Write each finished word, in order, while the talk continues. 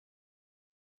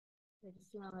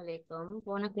அஸ்ஸலாமு அலைக்கும்.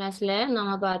 போன கிளாஸ்ல நாம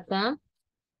பார்த்தோம்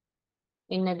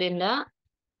என்னதுன்னா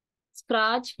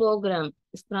ஸ்கிராட்ச் ப்ரோக்ராம்.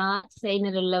 ஸ்கிராட்ச்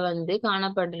செய்யறதுல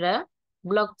காணப்படுற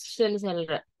பிளாக்ஸ் சொல்ற,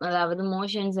 அதாவது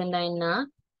மோஷன்ஸ் என்ன,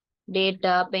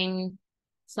 டேட்டா பென்,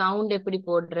 சவுண்ட் எப்படி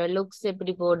போடுற, லுக்ஸ்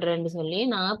எப்படி போடுறன்னு சொல்லி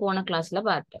நாங்க போன கிளாஸ்ல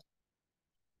பார்த்தோம்.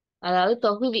 அதாவது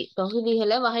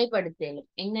தொகுதிகளை வகைப்படுத்தலும்,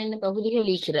 என்னென்ன தொகுதிகள்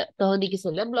இருக்கிற தொகுதிக்கு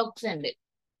சொல்ல பிளாக்ஸ்.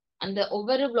 அந்த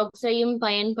ஒவ்வொரு பிளாக்ஸையும்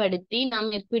பயன்படுத்தி நாம்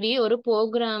எப்படி ஒரு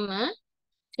ப்ரோக்ராம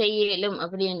செய்யலும்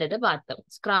அப்படின்றத பார்த்தோம்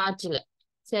ஸ்கிராட்ச்ல.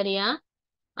 சரியா?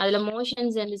 அதுல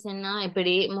மோஷன்ஸ் சொன்னா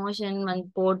எப்படி மோஷன்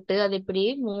போட்டு அது எப்படி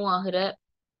மூவ் ஆகுற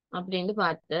அப்படின்னு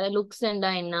பார்த்து, லுக்ஸ்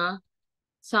என்ன,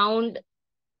 சவுண்ட்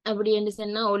அப்படி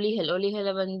சொன்னா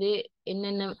ஒலிகளை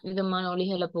என்னென்ன விதமான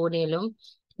ஒலிகளை போடலும்,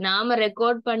 நாம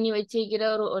ரெக்கார்ட் பண்ணி வச்சிருக்கிற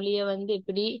ஒரு ஒலிய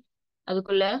எப்படி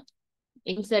அதுக்குள்ள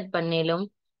இன்சர்ட் பண்ணலும்,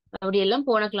 அப்படியெல்லாம்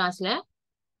போன கிளாஸ்ல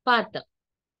பார்த்தோம்.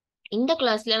 இந்த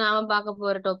கிளாஸ்ல நாம பார்க்க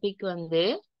போற டாபிக்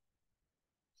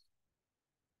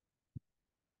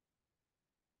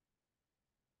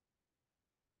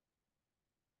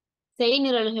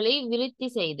செய்நிரல்களை விருத்தி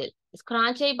செய்தல்.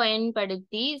 ஸ்கிராட்சை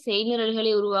பயன்படுத்தி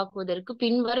செய்நிரல்களை உருவாக்குவதற்கு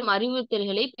பின்வரும்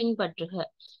அறிவுறுத்தல்களை பின்பற்றுக.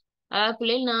 அதாவது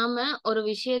பிள்ளைகள் நாம ஒரு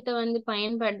விஷயத்த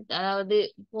அதாவது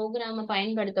ப்ரோக்ராம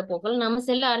பயன்படுத்த போகல நம்ம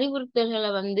சில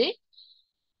அறிவுறுத்தல்களை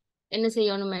என்ன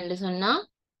செய்யணும் என்று சொன்னா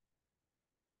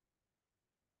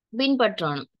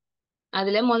பின்பற்றணும்.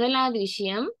 அதுல முதலாவது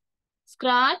விஷயம்,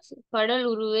 ஸ்கிராட்ச் படல்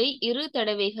உருவை 2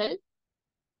 தடவைகள்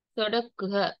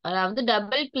சொடக்குக. அதாவது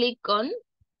double click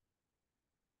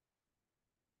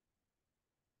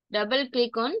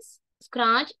on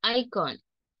scratch icon.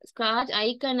 Scratch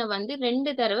ஐக்கானை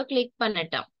 2 தடவை கிளிக்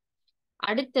பண்ணட்டாம்.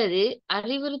 அடுத்தது,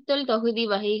 அறிவுறுத்தல் தொகுதி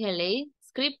வகைகளை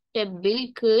ஸ்கிரிப்ட் டெப்பில்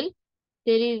கீழ்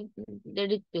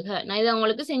தெரிந்தெடுத்துக. நான் இதை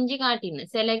உங்களுக்கு செஞ்சு காட்டினேன்.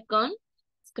 Select on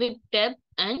script Depp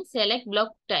and select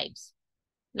black types.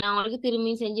 நான் உங்களுக்கு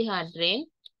திரும்பி செஞ்சு காட்டுறேன்.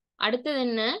 அடுத்தது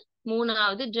என்ன,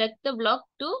 மூணாவது, track the black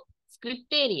to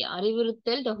script area.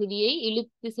 அறிவுறுத்தல் தொகுதியை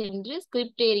இழுத்து சென்று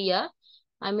ஸ்கிரிப்ட் ஏரியா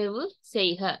அமைவு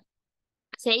செய்க.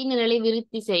 செய்நிரலை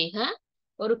விருத்தி செய்க.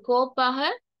 ஒரு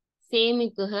கோப்பாக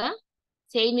சேமிக்குக.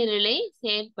 செய்நிரலை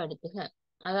செயற்படுத்துக.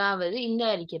 அதாவது இந்த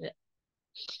அறிக்கிற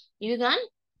இதுதான்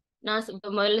நான்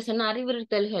முதல்ல சொன்ன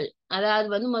அறிவுறுத்தல்கள்.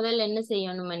 அதாவது முதல்ல என்ன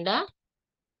செய்யணும்டா,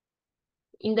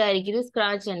 இந்த அறிக்கிறது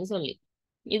ஸ்கிராட்ச் சொல்லி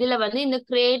இதுல இந்த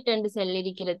கிரியேட் செல்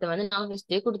இருக்கிறத நான்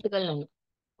ஃபர்ஸ்டே கொடுத்துக்கலாம்.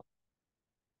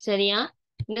 சரியா?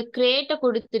 இந்த கிரியேட்டை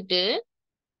கொடுத்துட்டு,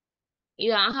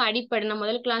 இது ஆக அடிப்படை நான்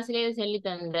முதல் கிளாஸ்லயே சொல்லி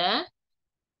தந்த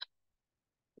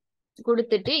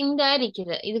கொடுத்துட்டு இந்த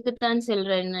அறிக்கிற இதுக்குத்தான்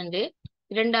செல்ற என்னண்டு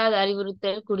இரண்டாவது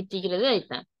அறிவுறுத்தல் கொடுத்திக்கிறது.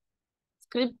 அதுதான்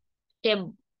script Depp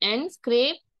and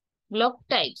script black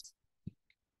types.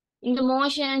 இந்த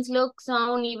மோஷன்ஸ், லுக்,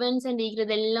 சவுண்ட், ஈவென்ட்ஸ்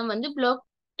இருக்கிறது எல்லாம் பிளாக்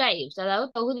டைப்ஸ், அதாவது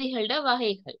தொகுதிகளோட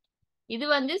வகைகள். இது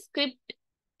ஸ்கிரிப்ட்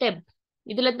டெப்.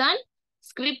 இதுல தான்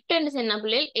ஸ்கிரிப்ட் சொன்ன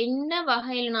பிள்ளைகள் என்ன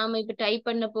வகையில் நாம இப்ப டைப்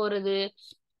பண்ண போறது,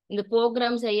 இந்த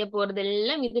ப்ரோக்ராம் செய்ய போறது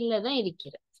எல்லாம் இதுலதான்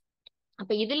இருக்கிற.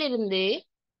 அப்ப இதுல இருந்து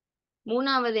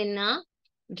மூணாவது என்ன,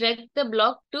 track the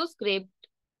black to script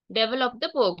develop the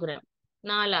program.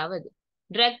 நாலாவது,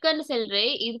 ட்ராக்ன்னு சொல்ற,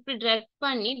 இப்படி ட்ராக்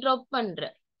பண்ணி ட்ராப் பண்ற.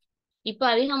 இப்ப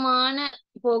அதிகமான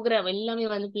ப்ரோக்ராம் எல்லாமே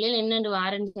பிள்ளைகள் என்னன்னு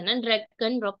வாரன்னு சொன்னா track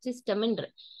and drop system.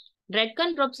 Track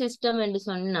and drop system என்று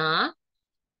சொன்னா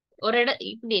ஒரு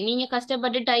இப்படி நீங்க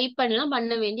கஷ்டப்பட்டு டைப்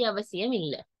பண்ண வேண்டிய அவசியம்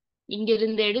இல்லை. இங்க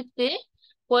இருந்து எடுத்து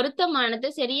பொருத்தமானதை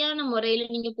சரியான முறையில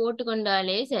நீங்க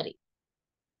போட்டுக்கொண்டாலே சரி.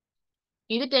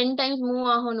 இது 10 டைம்ஸ் மூவ்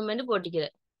ஆகணும்னு போட்டுக்கிற.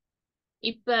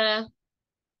 இப்ப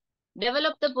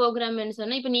டெவலப் த ப்ரோக்ராம்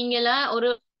சொன்னா, இப்ப நீங்களா ஒரு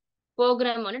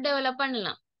ப்ரோக்ராம் டெவலப்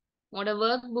பண்ணலாம். உங்களோட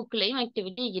ஒர்க் புக்லயும்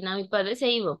ஆக்டிவிட்டி நாம் இப்ப அதை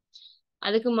செய்வோம்.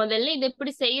 அதுக்கு முதல்ல இது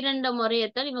எப்படி செய்யறன்ற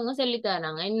முறையத்தான் இவங்க சொல்லி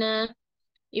தராங்க. என்ன,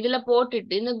 இதுல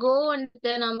போட்டுட்டு இந்த கோ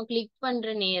நாம கிளிக்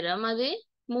பண்ற நேரம் அது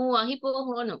மூவ் ஆகி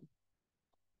போகணும்.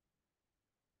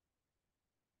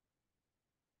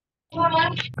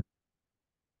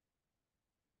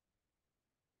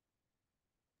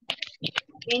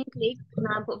 வென் கிளிக்,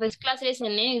 நான் ஃபர்ஸ்ட் கிளாஸ்லயே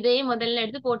சொன்னேன், இதே முதல்ல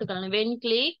எடுத்து போட்டுக்கலாம். வென்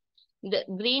கிளிக் இந்த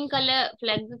கிரீன் கலர்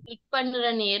பிளக் கிளிக் பண்ற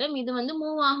நேரம் இது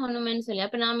மூவ் ஆகணும்னு சொல்லி,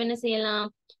 அப்ப நாம என்ன செய்யலாம்,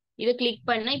 இதை கிளிக்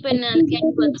பண்ணா இப்ப என்ன move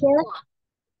ஆகும்.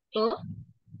 So,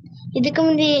 இதுக்கு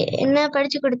முந்தி என்ன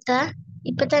படிச்சு கொடுத்தா?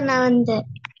 இப்பதான் நான் வந்தேன்.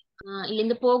 இல்ல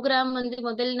இந்த ப்ரோக்ராம்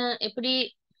முதல்ல நான் எப்படி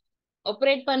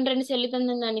ஆப்ரேட் பண்றேன்னு சொல்லி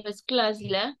தந்தேன் ஃபர்ஸ்ட்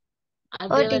கிளாஸ்ல.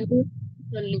 அது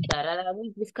சொல்லித்தார, அதாவது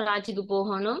இப்படி ஸ்கிராட்சுக்கு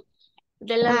போகணும்,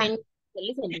 இதெல்லாம்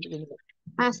சொல்லி சொல்லிட்டு இருந்தேன்.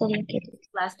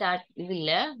 கிளாஸ் ஸ்டார்ட் இது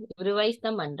இல்ல, ரிவைஸ்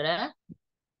தான் பண்ற.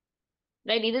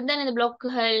 ரைட், இதுதான் இந்த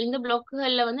பிளாக்குகள். இந்த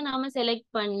பிளாக்குகள்ல நாம செலக்ட்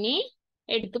பண்ணி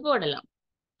எடுத்து போடலாம்.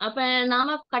 அப்ப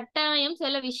நாம கட்டாயம்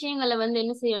சில விஷயங்களை வந்து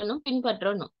என்ன செய்யணும்,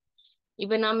 பின்பற்றணும்.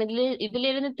 இப்ப நாம இதுல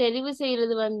இருந்து தெரிவு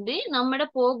செய்யறது வந்து நம்மட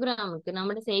ப்ரோக்ராமுக்கு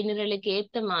நம்மட செய்நிரலுக்கு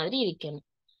ஏத்த மாதிரி இருக்கணும்.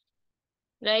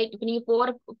 ரைட். இப்ப நீங்க போக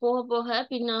போக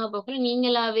பின்னாக போக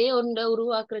நீங்களாவே ஒன்றை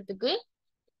உருவாக்குறதுக்கு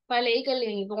பழைய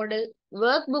கல்வி இப்போ உங்களோட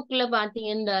ஒர்க் புக்ல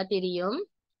பாத்தீங்கன்னா தெரியும்.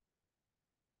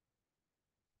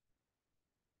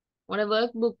 உங்களோட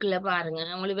ஒர்க் புக்ல பாருங்க,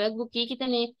 உங்களுக்கு ஒர்க் புக்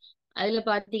தானே. அதுல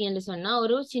பாத்தீங்கன்னு சொன்னா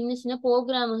ஒரு சின்ன சின்ன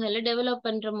ப்ரோக்ராம்களை டெவலப்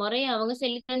பண்ற முறையை அவங்க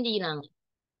சொல்லி தந்திக்கிறாங்க.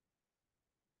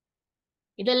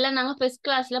 இதெல்லாம் நாங்க ஃபர்ஸ்ட்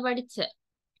கிளாஸ்ல படிச்ச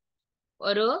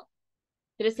ஒரு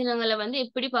பிரச்சனைகளை வந்து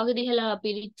எப்படி பகுதிகளா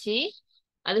பிரிச்சு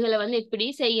அதுகளை வந்து எப்படி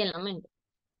செய்யலாம்.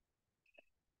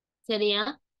 சரியா?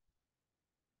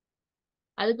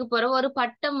 அதுக்கு பிறகு ஒரு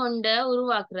பட்டம் ஒன்றை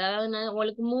உருவாக்குற, அதாவது நான்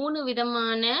உங்களுக்கு 3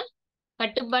 விதமான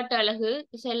கட்டுப்பாட்டு அலகு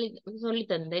சொல்லி சொல்லி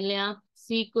தந்தேன் இல்லையா?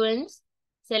 சீக்வன்ஸ்,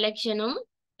 செலெக்ஷனும்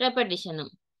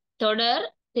ரெப்படிஷனும். தொடர்,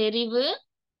 தெரிவு,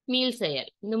 மீள் செயல்,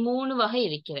 இந்த 3 வகை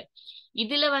இருக்கிற.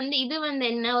 இதுல வந்து இது வந்து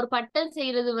என்ன, ஒரு பட்டம்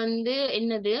செய்யறது வந்து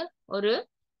என்னது, ஒரு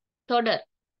தொடர்.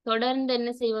 தொடர்ந்து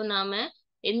என்ன செய்வோம் நாம,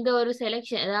 எந்த ஒரு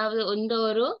செலெக்ஷன், அதாவது எந்த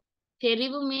ஒரு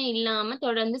தெரிவுமே இல்லாம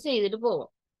தொடர்ந்து செய்துட்டு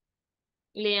போவோம்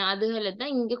இல்லையா? அதுகளை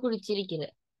தான் இங்க குறிச்சிருக்கிற.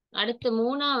 அடுத்து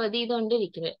 3வது இது ஒன்று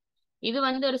இருக்கிற. இது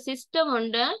வந்து ஒரு சிஸ்டம்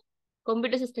ஒன்று,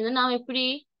 கம்ப்யூட்டர் சிஸ்டம் நாம எப்படி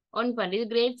ஆன் பண்றது.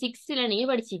 இது கிரேட் 6ல நீங்க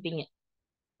படிச்சிருப்பீங்க,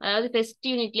 அதாவது ஃபர்ஸ்ட்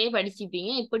யூனிட்லயே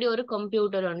படிச்சிருப்பீங்க. இப்படி ஒரு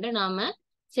கம்ப்யூட்டர் ஒன்று நாம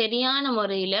சரியான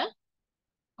முறையில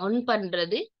ஆன்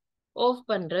பண்றது ஆஃப்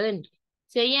பண்றது.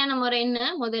 சரியான முறை என்ன,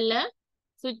 முதல்ல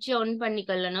சுவிட்ச் ஆன்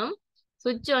பண்ணிக்கொள்ளணும்.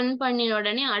 சுவிட்ச் ஆன் பண்ணின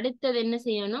உடனே அடுத்தது என்ன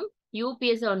செய்யணும்,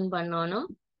 யூபிஎஸ் ஆன் பண்ணணும்.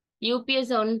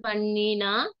 யூபிஎஸ் ஆன்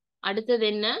பண்ணினா அடுத்தது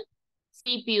என்ன,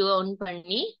 சிபியூ ஆன்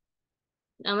பண்ணி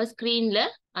நம்ம ஸ்கிரீன்ல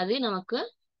அது நமக்கு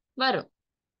வரும்.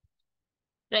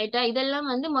 ரைட்டா? இதெல்லாம்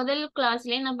வந்து முதல்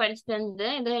கிளாஸ்லயே நான் படிச்சு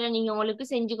தந்தேன். இதெல்லாம் நீங்க உங்களுக்கு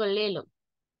செஞ்சு கொள்ளேலும்.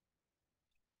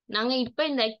 நாங்க இப்ப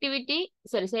இந்த ஆக்டிவிட்டி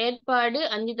செயற்பாடு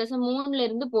 5.3ல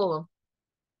இருந்து போவோம்.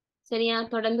 சரியா?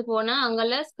 தொடர்ந்து போனா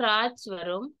அங்கெல்லாம் ஸ்கிராட்ச்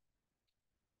வரும்.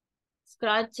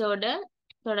 ஸ்கிராட்சோட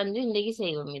தொடர்ந்து இன்றைக்கு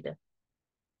செய்வோம் இது.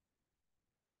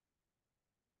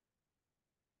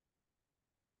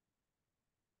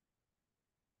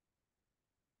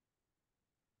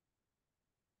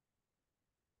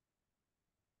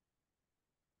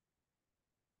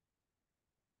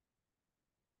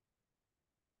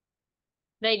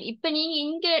 ரைட். இப்ப நீங்க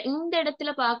இங்க இந்த இடத்துல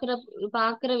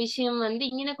பாக்குற விஷயம் வந்து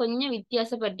இங்க கொஞ்சம்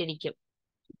வித்தியாசப்பட்டிருக்கும்.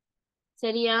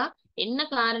 சரியா? என்ன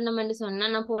காரணம்னு சொன்னா,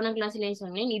 நான் போன கிளாஸ்லயே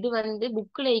சொன்னேன், இது வந்து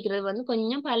புக்ல இருக்கிறது வந்து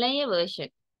கொஞ்சம் பழைய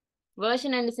வேர்ஷன்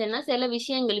சொன்னா சில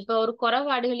விஷயங்கள் இப்ப ஒரு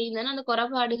குறைபாடுகள் இருந்தாலும் அந்த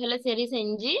குறைபாடுகளை சரி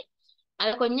செஞ்சு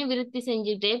அதை கொஞ்சம் விருத்தி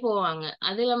செஞ்சுட்டே போவாங்க.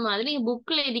 அதுல மாதிரி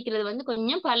புக்ல இருக்கிறது வந்து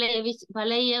கொஞ்சம்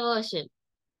பழைய வேர்ஷன்.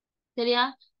 சரியா?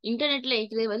 இன்டர்நெட்ல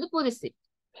இருக்கிறது வந்து புதுசு.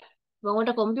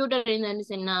 உங்கள்கிட்ட கம்ப்யூட்டர் இருந்தான்னு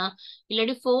சொன்னா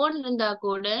இல்லாட்டி போன் இருந்தா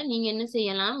கூட நீங்க என்ன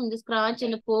செய்யலாம், இந்த ஸ்கிராட்ச்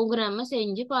அந்த ப்ரோக்ராம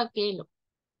செஞ்சு பார்க்கலாம்.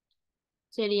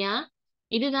 சரியா?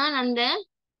 இதுதான் அந்த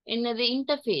என்னது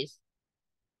இன்டர்ஃபேஸ்.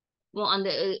 அந்த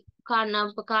நான்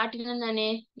இப்ப காட்டினேன் தானே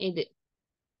இது.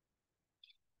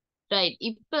 ரைட்.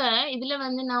 இப்ப இதுல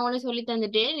வந்து நான் உனக்கு சொல்லி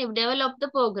தந்துட்டேன், டெவலப் த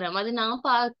ப்ரோக்ராம். அது நான்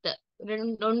பார்த்தேன்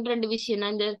ரெண்டு விஷயம்.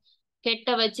 நான் இந்த கெட்ட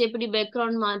வச்சு எப்படி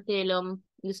பேக்ரவுண்ட் மாத்தலும்,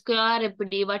 இந்த ஸ்கொயர்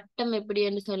எப்படி, வட்டம்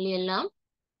எப்படின்னு சொல்லி எல்லாம்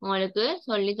உங்களுக்கு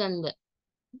சொல்லி தந்தேன்.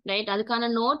 ரைட். அதுக்கான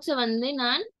நோட்ஸை வந்து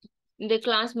நான் இந்த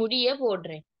கிளாஸ் முடிய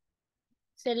போடுறேன்.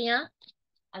 சரியா?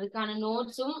 அதுக்கான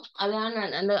நோட்ஸும் அதான்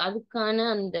அதுக்கான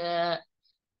அந்த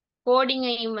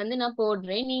கோடிங்கையும் வந்து நான்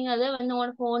போடுறேன். நீங்க அதை வந்து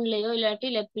உங்களோட போன்லயோ இல்லாட்டி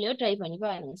லெப்லயோ ட்ரை பண்ணி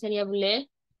பாருங்க. சரியா புள்ளே?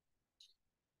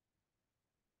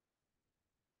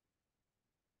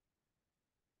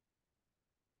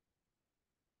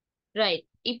 ரைட்.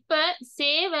 இப்ப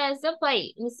சேவ் ஆஸ் அ ஃபைல்.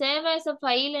 இந்த சேவ் ஆஸ் அ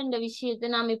ஃபைல் என்ற விஷயத்தை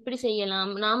நாம் எப்படி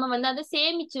செய்யலாம், நாம வந்து அதை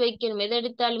சேமிச்சு வைக்கணும். எதை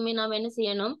எடுத்தாலுமே நாம என்ன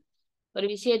செய்யணும், ஒரு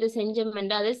விஷயத்தை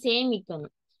செஞ்சோம்னா அதை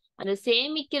சேமிக்கணும். அதை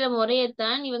சேமிக்கிற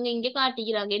முறையைத்தான் இவங்க இங்க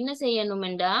காட்டிக்கிறாங்க. என்ன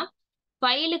செய்யணும்டா,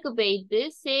 ஃபைலுக்கு போயிட்டு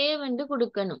சேவ் என்று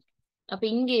கொடுக்கணும். அப்ப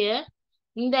இங்க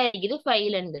இந்த இது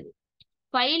ஃபைல் என்றது.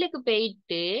 ஃபைலுக்கு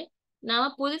போயிட்டு நாம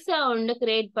புதுசா ஒன்று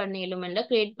கிரியேட்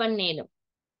பண்ணிடும்.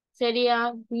 சரியா?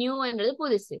 நியூ என்றது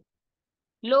புதுசு.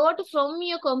 லோட் ஃப்ரம்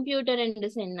யுவர் கம்ப்யூட்டர் என்று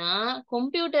சொன்னா,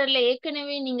 கம்ப்யூட்டர்ல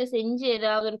ஏற்கனவே நீங்க செஞ்சு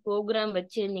ஏதாவது ஒரு ப்ரோக்ராம்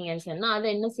வச்சிருந்தீங்கன்னு சொன்னா அதை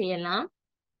என்ன செய்யலாம்,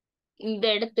 இந்த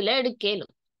இடத்துல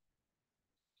எடுக்கலும்.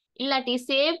 இல்லாட்டி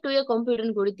சேவ் டு யுவர்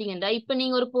கம்ப்யூட்டர்னு கொடுத்தீங்கன்னா, இப்ப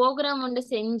நீங்க ஒரு ப்ரோக்ராம் ஒன்று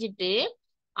செஞ்சுட்டு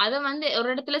அதை வந்து ஒரு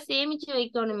இடத்துல சேமிச்சு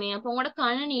வைக்கணுமே, அப்ப உங்களோட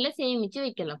கணினியில சேமிச்சு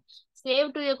வைக்கலாம். சேவ்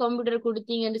டு யுவர் கம்ப்யூட்டர்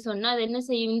கொடுத்தீங்கன்னு சொன்னா அது என்ன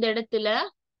செய்யும், இந்த இடத்துல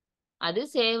அது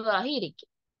சேவ் ஆகி இருக்கு.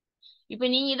 இப்ப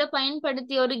நீங்க இதை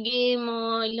பயன்படுத்தி ஒரு கேமோ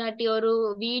இல்லாட்டி ஒரு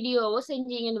வீடியோவோ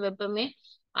செஞ்சீங்கன்னு வைப்போமே,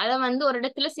 அதை வந்து ஒரு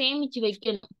இடத்துல சேமிச்சு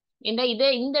வைக்கணும். ஏன்னா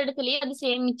இந்த இடத்துலயே அது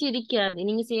சேமிச்சு இருக்காது.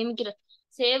 நீங்க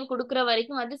சேவ் கொடுக்குற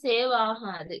வரைக்கும் அது சேவ்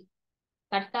ஆகாது.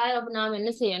 கட்டாயம் நாம்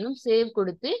என்ன செய்யணும், சேவ்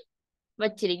கொடுத்து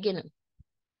வச்சிருக்கணும்.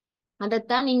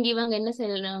 அதைத்தான் நீங்க இவங்க என்ன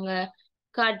செய்யறாங்க,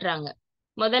 காட்டுறாங்க.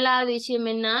 முதலாவது விஷயம்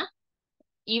என்ன,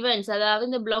 ஈவெண்ட்ஸ், அதாவது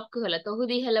இந்த பிளாக்குகளை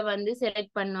தொகுதிகளை வந்து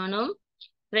செலக்ட் பண்ணணும்.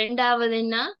 ரெண்டாவது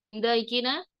என்ன, இந்த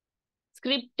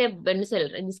ஸ்கிரிப்ட் டெப்னு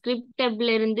சொல்றேன். இந்த ஸ்கிரிப்ட்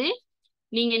டெப்ல இருந்து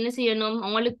நீங்க என்ன செய்யணும்,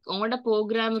 உங்களோட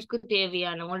ப்ரோக்ராமுக்கு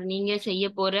தேவையான நீங்க செய்ய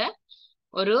போற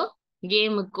ஒரு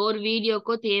கேமுக்கோ ஒரு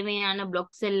வீடியோக்கோ தேவையான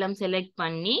பிளாக்ஸ் எல்லாம் செலக்ட்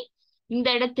பண்ணி இந்த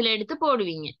இடத்துல எடுத்து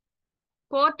போடுவீங்க.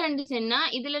 போட்டேன்னு சொன்னா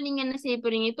இதுல நீங்க என்ன செய்ய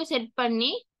போறீங்க, இப்ப செட்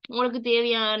பண்ணி உங்களுக்கு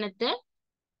தேவையானத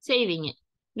செய்வீங்க.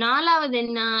 நாலாவது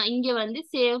என்ன, இங்க வந்து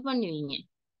சேவ் பண்ணுவீங்க.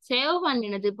 சேவ்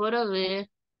பண்ணினது பிறகு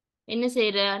என்ன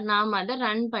செய்யற, நாம அதை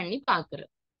ரன் பண்ணி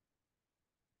பாக்குறோம்.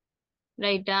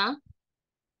 ரைட்டா?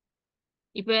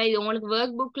 இப்ப இது உங்களுக்கு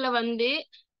ஒர்க் புக்ல வந்து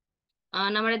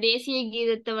நம்மளோட தேசிய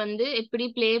கீதத்தை வந்து எப்படி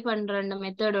பிளே பண்ற அந்த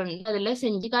மெத்தட் வந்து அதுல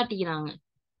செஞ்சு காட்டிக்கிறாங்க.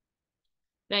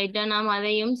 ரைட்டா? நாம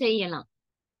அதையும் செய்யலாம்.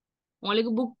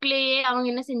 உங்களுக்கு புக்லயே அவங்க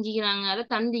என்ன செஞ்சுக்கிறாங்க, அதை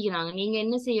தந்திக்கிறாங்க. நீங்க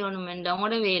என்ன செய்யணும்,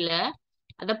 அவங்களோட வேலை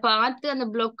அதை பார்த்து அந்த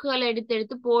பிளாக்குகளை எடுத்து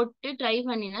எடுத்து போட்டு ட்ரை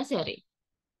பண்ணினா சரி.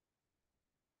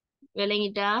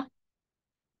 விளங்கிட்டா?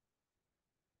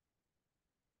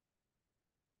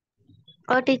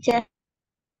 ஓ டீச்சர்.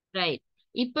 ரைட்.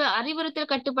 இப்ப அறிவுறுத்தல்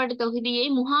கட்டுப்பாட்டு தொகுதியை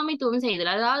முகாமைத்துவம்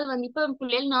செய்தல். அதாவது வந்து இப்ப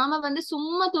பிள்ளைகள் நாம வந்து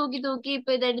சும்மா தூக்கி தூக்கி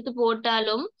இப்ப இதை எடுத்து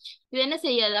போட்டாலும் இது என்ன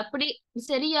செய்யாது, அப்படி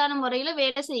சரியான முறையில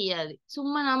வேலை செய்யாது.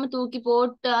 சும்மா நாம தூக்கி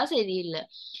போட்டா சரியில்லை.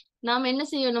 நாம என்ன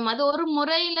செய்யணும், அது ஒரு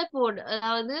முறையில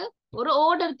அதாவது ஒரு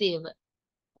ஆர்டர் தேவை.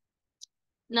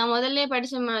 நான் முதல்ல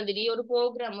படிச்ச மாதிரி ஒரு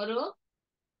ப்ரோக்ராம், ஒரு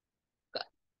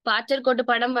பாச்சர் கோட்டு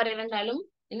படம் வரையறனாலும்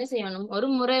என்ன செய்யணும், ஒரு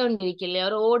முறை ஒன்று இருக்கு,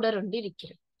 ஒரு ஆர்டர் ஒன்று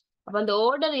இருக்கிறது. அப்ப அந்த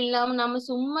ஆர்டர் இல்லாம நம்ம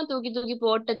சும்மா தூக்கி தூக்கி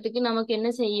போட்டதுக்கு நமக்கு என்ன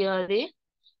செய்யாது,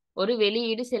 ஒரு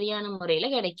வெளியீடு சரியான முறையில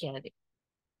கிடைக்காது.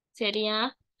 சரியா?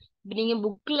 இப்ப நீங்க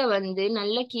புக்ல வந்து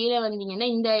நல்ல கீழே வந்தீங்கன்னா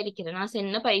இந்த இருக்கிற நான்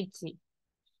சொன்ன பயிற்சி,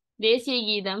 தேசிய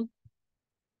கீதம்,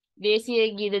 தேசிய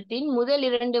கீதத்தின் முதல்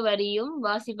 2 வரியும்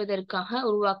வாசிப்பதற்காக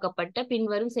உருவாக்கப்பட்ட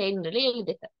பின்வரும் செயல்முறை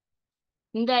எழுதுக.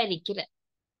 இந்த இருக்கிற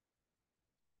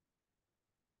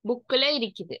புக்ல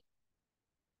இருக்குது.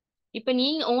 இப்ப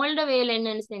நீங்க உங்களோட வேலை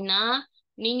என்னன்னு சொன்னா,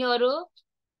 நீங்க ஒரு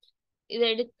இதை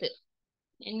எடுத்து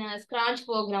என்ன ஸ்கிராட்ச்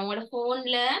ப்ரோக்ராம் உங்களோட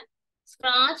போன்ல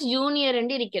ஸ்கிராட்ச் ஜூனியர்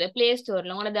இருக்கிற பிளே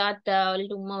ஸ்டோர்ல உங்களோட தாத்தா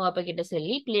அவள்கிட்ட உமா பாப்பா கிட்ட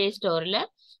சொல்லி பிளே ஸ்டோர்ல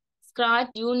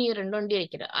ஸ்கிராட்ச் ஜூனியர் ஒன்று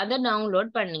இருக்கிற அதை டவுன்லோட்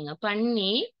பண்ணுங்க.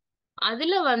 பண்ணி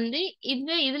அதுல வந்து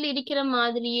இதுல இருக்கிற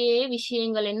மாதிரியே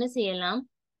விஷயங்கள் என்ன செய்யலாம்,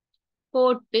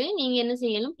 போட்டு நீங்க என்ன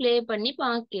செய்யணும், பிளே பண்ணி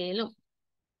பார்க்கலும்.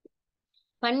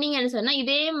 பண்ணீங்கன்னு சொன்னா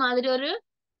இதே மாதிரி ஒரு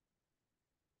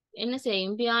என்ன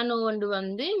செய்யும், பியானோ ஒன்று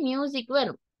வந்து மியூசிக்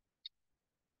வரும்.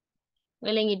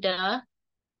 விளங்கிட்டா?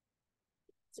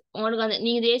 உங்களுக்கு அந்த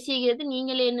நீங்க தேசிய கீதத்தை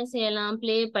நீங்களே என்ன செய்யலாம்,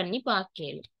 பிளே பண்ணி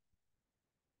பார்க்கலும்.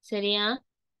 சரியா?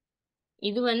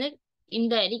 இது வந்து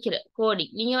இந்த இருக்கிற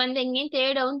கோடிங் நீங்க வந்து எங்கேயும்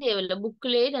தேடவும் தேவையில்லை,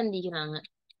 புக்லயே தந்திக்கிறாங்க.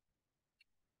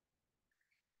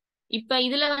 இப்ப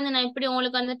இதுல வந்து நான் எப்படி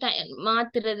உங்களுக்கு அந்த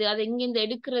மாத்துறது, அதை எங்கிருந்து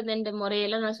எடுக்கிறதுன்ற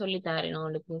முறையெல்லாம் நான் சொல்லி தரேன்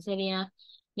உங்களுக்கு. சரியா?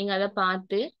 நீங்க அதை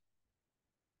பார்த்து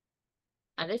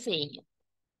அதை செய்யுங்க.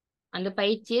 அந்த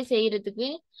பயிற்சியை செய்யறதுக்கு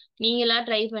நீங்களா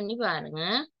ட்ரை பண்ணி பாருங்க.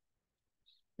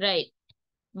 ரைட்.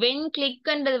 வென்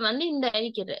கிளிக்ன்றது வந்து இந்த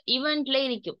இருக்கிற ஈவெண்ட்ல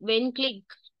இருக்கும். வென்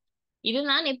கிளிக் இது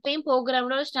நான் எப்பயும்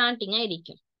ப்ரோக்ராமோட ஸ்டார்டிங்கா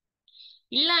இருக்கும்.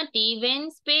 இல்லாட்டி வென்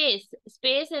ஸ்பேஸ்,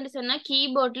 ஸ்பேஸ் சொன்னா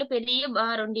கீபோர்ட்ல பெரிய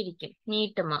பார் ஒன்று இருக்கு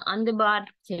நீட்டமா, அந்த பார்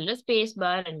செல்ல ஸ்பேஸ்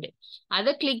பார் உண்டு.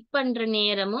 அதை கிளிக் பண்ற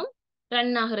நேரமும்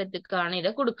ரன் ஆகிறதுக்கான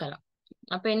இதை கொடுக்கலாம்.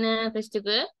 அப்ப என்ன,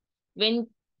 ஃபர்ஸ்ட்டுக்கு வென்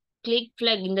கிளிக்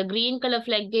ஃபிளக், இந்த கிரீன் கலர்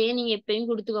ஃபிளக்கையே நீங்க எப்பயும்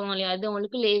கொடுத்துக்கோங்க இல்லையா, அது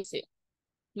உங்களுக்கு லேசு.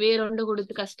 வேற ஒன்று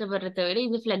கொடுத்து கஷ்டப்படுறத விட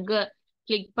இந்த ஃபிளக்க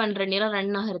கிளிக் பண்ற நேரம்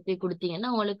ரன் ஆகிறதுக்கு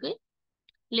கொடுத்தீங்கன்னா உங்களுக்கு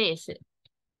லேசு.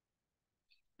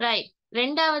 ரைட்.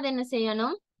 ரெண்டாவது என்ன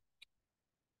செய்யணும்,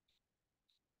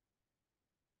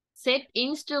 செட்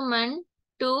இன்ஸ்ட்ருமெண்ட்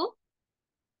டு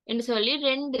என்று சொல்லி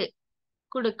 2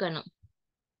 கொடுக்கணும்.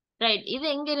 ரைட். இது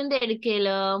எங்க இருந்து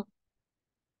எடுக்கலாம்,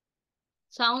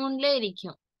 சவுண்ட்ல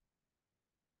இருக்கும்.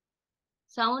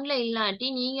 சவுண்ட்ல இல்லாட்டி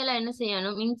நீங்களா என்ன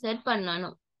செய்யணும், இன்சர்ட்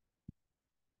பண்ணணும்.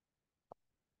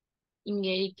 இங்க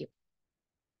இருக்கும்,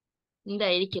 இந்த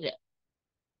இருக்கிற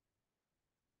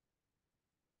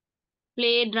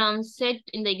பிளே ட்ரம் செட்,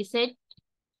 இந்த செட்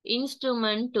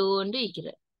இன்ஸ்ட்ருமெண்ட் 2 இருக்கிற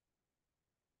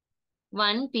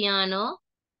 1 பியானோ,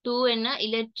 2 என்ன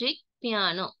எலக்ட்ரிக்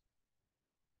பியானோ.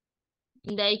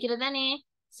 இந்த இருக்கிறதானே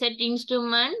செட்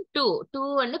இன்ஸ்ட்ருமெண்ட் 2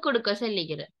 வந்து கொடுக்க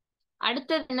சொல்லிக்கிற.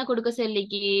 அடுத்தது என்ன கொடுக்க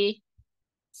சொல்லிக்கு,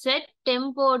 செட்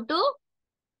டெம்போ டு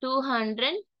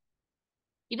 200.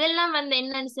 இதெல்லாம் வந்து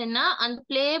என்னன்னு சொன்னா அந்த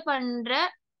ப்ளே பண்ற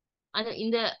அந்த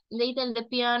இந்த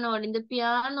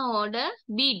பியானோட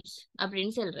பீட்ஸ்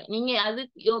அப்படின்னு சொல்றேன். நீங்க அது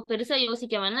பெருசா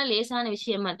யோசிக்க வேணா, லேசான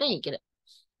விஷயமா தான் நிக்கிறேன்.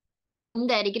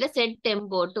 இந்த இருக்கிற செட்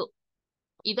டெம்போ 2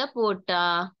 இத போட்டா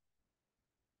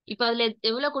இப்ப அதுல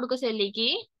எவ்வளவு கொடுக்க சொல்லிக்கு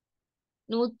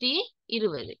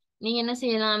 120. நீங்க என்ன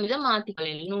செய்யலாம், இதை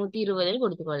மாத்திக்கொள்ளலாம், 120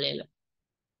 கொடுத்துக்கொள்ளலாம்.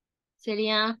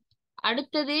 சரியா?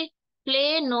 அடுத்தது பிளே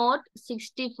நோட்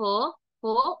 64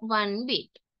 for 1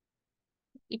 beat.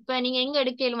 இப்ப நீங்க எங்க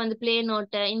எடுக்கலும் வந்து பிளே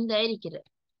நோட்டை இந்த இருக்கிற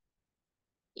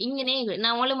இங்கனே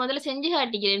நான் உங்களுக்கு முதல்ல செஞ்சு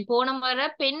காட்டிக்கிறேன். போன முறை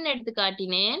பென் எடுத்து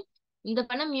காட்டினேன். இந்த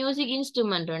பண்ண மியூசிக்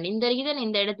இன்ஸ்ட்ருமெண்ட் உண்டு. இந்த இருக்குது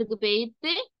இந்த இடத்துக்கு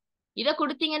போயிட்டு இதை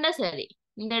கொடுத்தீங்கன்னா சரி,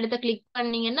 இந்த இடத்த கிளிக்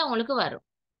பண்ணீங்கன்னா உங்களுக்கு வரும்.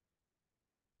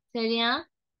 சரியா?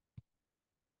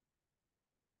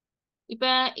 இப்ப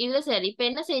இதுல சரி, இப்ப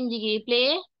என்ன செஞ்சீங்க, பிளே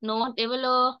நோட்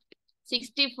எவ்வளோ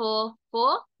 64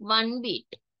 for 1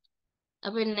 beat.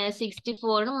 அப்ப என்ன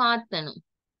 64ன்னு மாத்தணும்.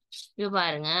 இப்ப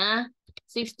பாருங்க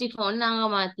 64 நாங்க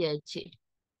மாத்தியாச்சு,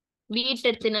 பீட்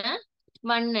எத்தனை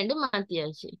 1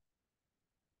 மாத்தியாச்சு.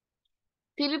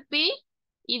 திருப்பி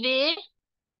இதே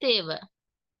தேவை,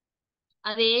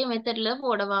 அதே மெத்தட்ல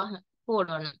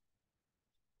போடணும்.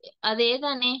 அதே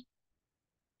தானே,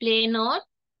 பிளே நோட்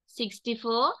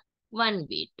 64 1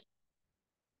 beat.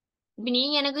 இப்ப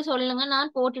நீங்க எனக்கு சொல்லுங்க,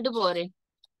 நான் போட்டுட்டு போறேன்.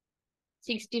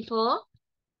 64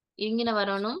 இங்க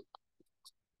வரணும்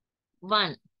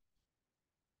 1.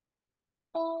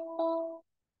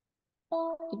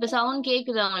 இப்ப சவுண்ட்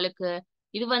கேக்குதா உங்களுக்கு?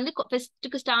 இது வந்து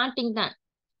ஃபர்ஸ்ட்டுக்கு ஸ்டார்டிங் தான்.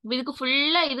 இதுக்கு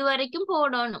ஃபுல்லா இது வரைக்கும்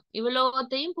போடணும்.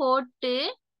 இவ்வளோத்தையும் போட்டு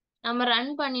நம்ம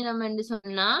ரன் பண்ணினோம்னு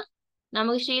சொன்னா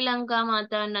நமக்கு ஸ்ரீலங்கா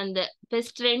மாத்தான் அந்த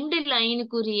ஃபர்ஸ்ட் 2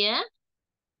 லைனுக்குரிய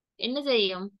என்ன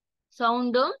செய்யும்,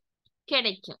 சவுண்டும்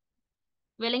கிடைக்கும்.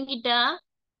 விளங்கிட்டா?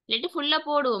 இல்லாட்டி ஃபுல்லா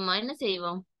போடுவோமா, என்ன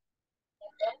செய்வோம்?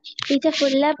 இதை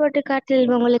ஃபுல்லா போட்டு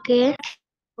காட்டல உங்களுக்கு?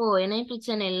 ஓ, என்ன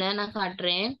பிரச்சனை இல்லை, நான்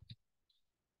காட்டுறேன்.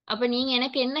 அப்ப நீங்க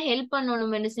எனக்கு என்ன ஹெல்ப்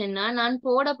பண்ணணும்னு சொன்னா, நான்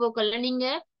போட போக்கல நீங்க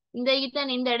இந்த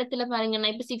இடத்துல பாருங்க,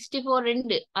 நான் இப்ப 64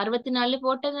 2 64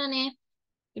 போட்டதானே.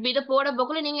 இப்ப இதை போட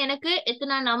போக்கல நீங்க எனக்கு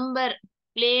எத்தனை number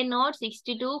play note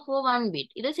 62 for 1 beat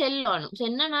இதை செல்லணும்,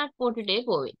 சென்னா நான் போட்டுட்டே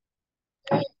போவேன்.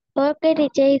 ஓகே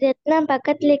டீச்சர், இது எத்தனை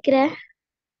பக்கத்துல இருக்கிற?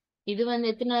 இது வந்து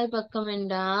எத்தனாவது பக்கம்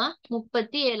என்றா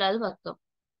 37வது பக்கம்.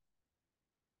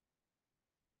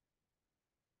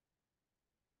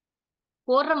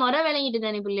 போடுற முறை விளங்கிட்டு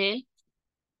தானே பிள்ளை?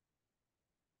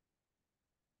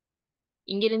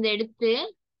 இங்கிருந்து எடுத்து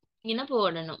இங்க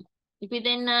போடணும். இப்ப இது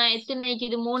என்ன, எத்தனைக்கு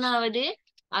இது 3வது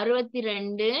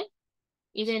 62.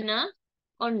 இது என்ன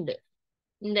 1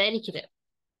 இந்த இருக்கிற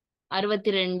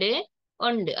 62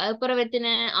 1. அதுக்கப்புறம்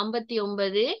எத்தனை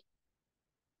 59.5.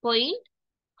 சாரி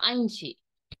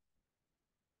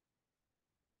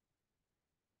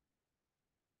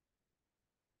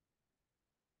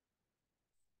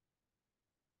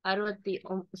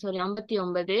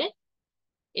 59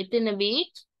 எத்தனை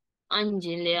பீட் 5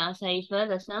 இல்லையா,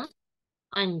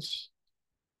 0.5.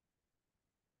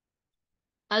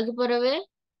 அதுக்கு பிறகு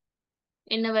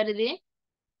என்ன வருது,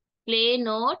 பிளே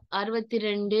நோட்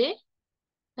 62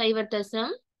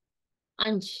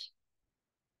 0.5.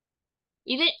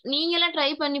 இது நீங்க எல்லாம்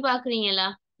ட்ரை பண்ணி பாக்குறீங்களா?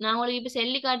 நான் உங்களுக்கு இப்ப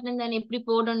சொல்லி காட்டினேன் தானே எப்படி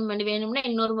போடணும், வேணும்னா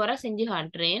இன்னொரு முறை செஞ்சு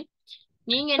காட்டுறேன்.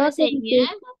 நீங்க என்ன ஓகே செய்யுங்க,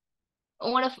 டீச்சர்.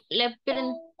 உங்களோட லெஃப்ட்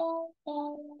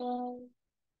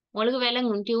உங்களுக்கு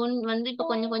விளங்கும், டியூன் வந்து இப்ப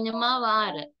கொஞ்சம் கொஞ்சமா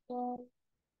வார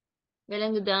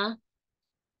விளங்குதா?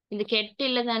 இந்த கெட்டு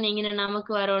இல்ல தானே இங்க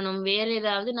நமக்கு வரணும். வேற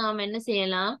ஏதாவது நாம என்ன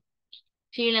செய்யலாம்,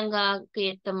 ஸ்ரீலங்காவுக்கு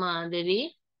ஏத்த மாதிரி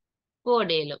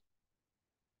போடலும்.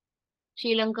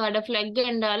 ஸ்ரீலங்காவோட பிளக்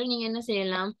என்றாலும் நீங்க என்ன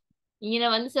செய்யலாம், இங்க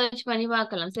வந்து சர்ச் பண்ணி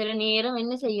பார்க்கலாம். சில நேரம்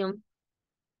என்ன செய்யும்,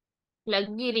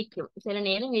 பிளக் இருக்கும், சில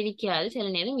நேரம் இருக்காது, சில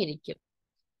நேரம் இருக்கும்.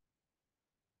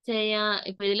 சரியா?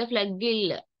 இப்ப இதுல பிளக்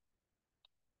இல்ல.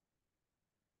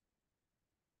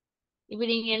 இப்ப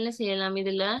நீங்க என்ன செய்யலாம்,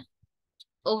 இதுல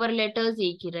ஒவ்வொரு லெட்டர்ஸ்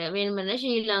ஈக்கிற வேணுமென்னா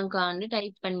ஸ்ரீலங்கான்னு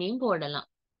டைப் பண்ணியும் போடலாம்.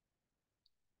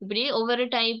 இப்படி ஒவ்வொரு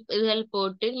டைப் இதுகள்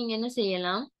போட்டு நீங்க என்ன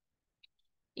செய்யலாம்,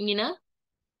 இங்கன்னா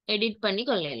எடிட் பண்ணி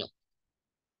கொள்ளலாம்.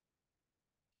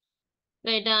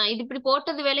 ரைட்டா? இது இப்படி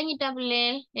போட்டது விளங்கிட்டா பிள்ளை?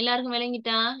 எல்லாருக்கும்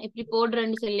விளங்கிட்டா எப்படி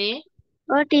போடுறேன்னு சொல்லி?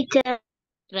 ஓ டீச்சர்.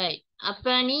 ரைட்.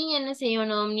 அப்ப நீங்க என்ன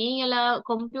செய்யணும், நீங்களா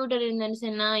கம்ப்யூட்டர் இருந்தேன்னு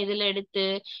சொன்னா இதுல எடுத்து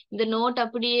இந்த நோட்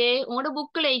அப்படியே உங்களோட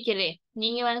புக்ல இருக்கிறேன்,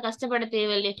 நீங்க வந்து கஷ்டப்பட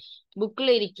தேவையில்லை.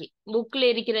 புக்ல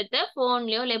இருக்கிறத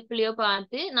போன்லயோ லெப்லயோ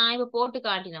பார்த்து நான் இப்ப போட்டு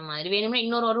காட்டின மாதிரி வேணும்னா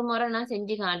இன்னொரு ஒரு முறை நான்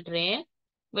செஞ்சு காட்டுறேன்.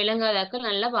 விளங்காதாக்க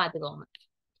நல்லா பாத்துக்கோங்க.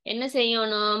 என்ன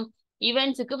செய்யணும்,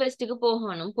 ஈவெண்ட்ஸுக்கு ஃபர்ஸ்ட்டுக்கு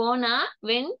போகணும். போனா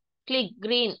வென் கிளிக்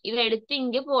கிரீன் இதை எடுத்து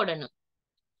இங்க போடணும்.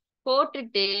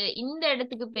 போட்டுட்டு இந்த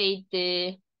இடத்துக்கு போயிட்டு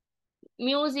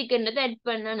மியூசிக்ன்றதை எட்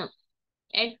பண்ணணும்.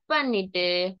 எட் பண்ணிட்டு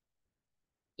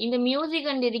இந்த மியூசிக்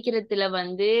இருக்கிறதுல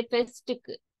வந்து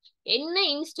ஃபெஸ்ட்டுக்கு என்ன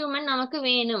இன்ஸ்ட்ருமெண்ட் நமக்கு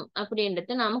வேணும்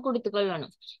அப்படின்றத நாம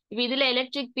கொடுத்துக்கொள்ளணும். இப்ப இதுல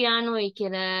எலக்ட்ரிக் பியானோ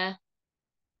வைக்கிற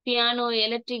பியானோ,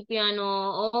 எலக்ட்ரிக் பியானோ,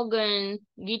 ஓகன்,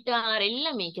 கிட்டார்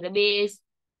எல்லாம் வைக்கிற, பேஸ்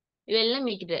இதெல்லாம்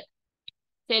வைக்கிற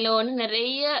செலோன்னு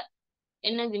நிறைய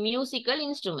என்னது மியூசிக்கல்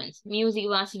இன்ஸ்ட்ருமெண்ட்ஸ்,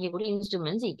 மியூசிக் வாசிக்கக்கூடிய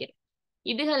இன்ஸ்ட்ருமெண்ட்ஸ் வைக்கிற.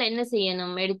 இதுகள் என்ன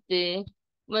செய்யணும், எடுத்து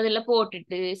முதல்ல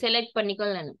போட்டுட்டு செலக்ட்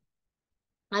பண்ணிக்கொள்ளணும்.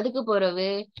 அதுக்கு பிறகு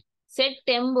செட்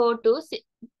டெம்போ டு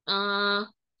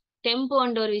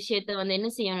டெம்போன்ற ஒரு விஷயத்த வந்து என்ன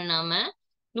செய்யணும், நாம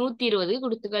 120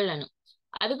 கொடுத்துக்கொள்ளணும்.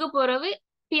 அதுக்கு பிறகு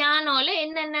பியானோல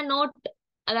என்னென்ன நோட்,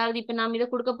 அதாவது இப்ப நாம இதை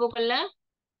கொடுக்க போக்கல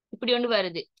இப்படி ஒன்று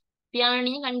வருது. பியானோ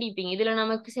நீங்க கண்டிப்பீங்க, இதுல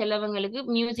நமக்கு சிலவங்களுக்கு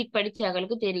மியூசிக்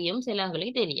படிச்சவங்களுக்கு தெரியும்,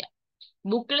 சிலவங்களுக்கு தெரியாது.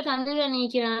 புக்ல தந்துதான்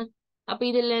நினைக்கிறான். அப்ப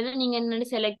இதுல நீங்க என்ன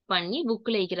செலக்ட் பண்ணி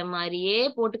புக்ல வைக்கிற மாதிரியே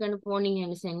போட்டுக்கொண்டு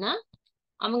போனீங்கன்னு சொன்னா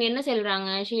அவங்க என்ன சொல்றாங்க,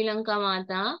 ஸ்ரீலங்கா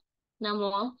மாதா நம்ம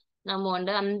நம்ம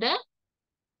அந்த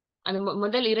அந்த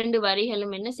முதல் 2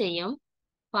 வரிகளும் என்ன செய்யும்,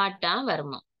 பாட்டா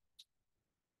வருமா.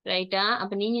 ரைட்டா?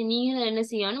 அப்ப நீங்க என்ன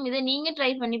செய்யணும், இதை நீங்க ட்ரை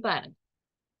பண்ணி பாருங்க.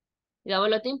 இது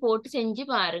அவ்வளோத்தையும் போட்டு செஞ்சு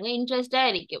பாருங்க, இன்ட்ரெஸ்டா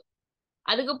இருக்கும்.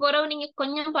 அதுக்கு பிறகு நீங்க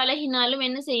கொஞ்சம் பழகினாலும்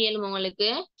என்ன செய்யலும், உங்களுக்கு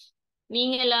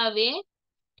நீங்களாவே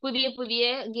புதிய புதிய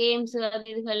கேம்ஸ் அது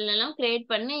இதுகள் எல்லாம் கிரியேட்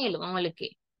பண்ண இயலும். உங்களுக்கு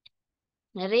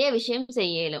நிறைய விஷயம்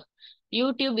செய்ய இயலும்.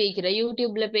 யூடியூப் வைக்கிற,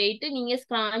 யூடியூப்ல போயிட்டு நீங்க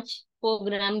ஸ்கிராட்ச்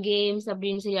ப்ரோக்ராம் கேம்ஸ்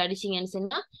அப்படின்னு சொல்லி அடிச்சீங்கன்னு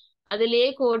சொன்னா அதுலயே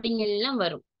கோடிங் எல்லாம்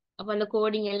வரும். அப்ப அந்த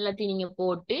கோடிங் எல்லாத்தையும் நீங்க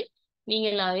போட்டு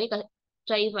நீங்களாவே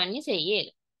ட்ரை பண்ணி செய்ய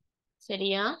இயலும்.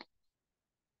 சரியா?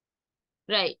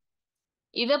 ரைட்.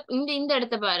 இந்த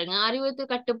இடத்த பாருங்க,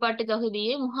 அறிவுறுத்தல் கட்டுப்பாட்டு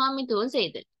தொகுதியை முகாமைத்துவம்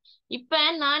செய்தல். இப்ப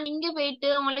நான் இங்க போயிட்டு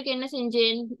உங்களுக்கு என்ன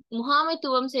செஞ்சேன்,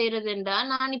 முகாமைத்துவம் செய்யறதுன்றா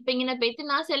நான் இப்ப இங்க போயிட்டு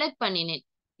நான் செலக்ட் பண்ணினேன்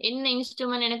என்ன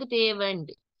இன்ஸ்ட்ருமெண்ட் எனக்கு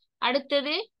தேவைண்டு.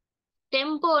 அடுத்தது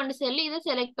டெம்போன்னு சொல்லி இதை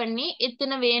செலக்ட் பண்ணி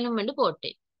எத்தனை வேணும்னு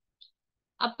போட்டேன்.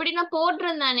 அப்படி நான்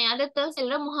போடுறேன் தானே, அதைத்தான்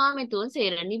சொல்ற முகாமைத்துவம்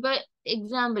செய்யறேன். இப்ப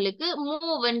எக்ஸாம்பிளுக்கு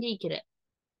மூவ் வந்திக்கிற,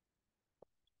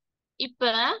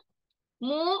 இப்ப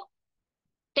மூவ்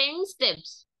 10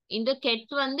 ஸ்டெப்ஸ். இந்த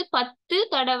கெட் வந்து 10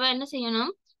 தடவை என்ன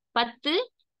செய்யணும், 10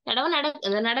 தடவை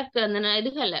நடக்க அந்த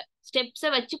இதுகளை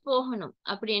ஸ்டெப்ஸ வச்சு போகணும்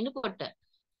அப்படின்னு போட்டேன்.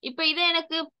 இப்ப இதை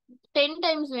எனக்கு 10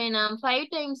 டைம்ஸ் வேணாம், 5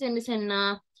 டைம்ஸ் என்ன சொன்னா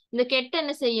இந்த கெட்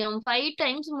என்ன செய்யும், 5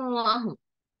 டைம்ஸ் மூவ் ஆகும்.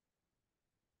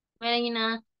 விளங்கினா?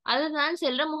 அதுதான்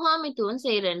செல்ற முகாமைத்துவம்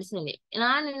செய்யறேன்னு சொல்லி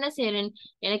நான் என்ன செய்யறேன்,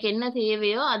 எனக்கு என்ன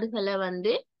தேவையோ அதுகளை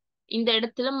வந்து இந்த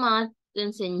இடத்துல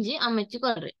மாற்றம் செஞ்சு அமைச்சு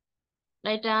கொள்றேன்.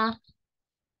 ரைட்டா?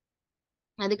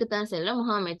 அதுக்குத்தான் செல்ற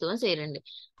முகாமைத்துவம் செய்யறேன்.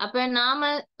 அப்ப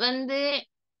நாம வந்து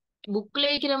புக்ல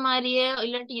இருக்கிற மாதிரியே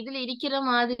இல்லாட்டி இதுல இருக்கிற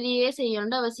மாதிரியே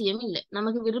செய்யணும்னு அவசியம் இல்லை.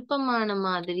 நமக்கு விருப்பமான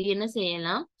மாதிரி என்ன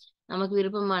செய்யலாம், நமக்கு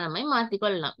விருப்பமான மாதிரி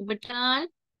மாத்திக்கொள்ளலாம். இப்ப டேர்ன்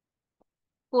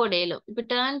போடலும், இப்ப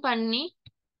டேர்ன் பண்ணி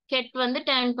கெட் வந்து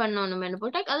டேர்ன் பண்ணணும்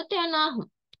போட்டா அது டேர்ன் ஆகும்.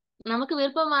 நமக்கு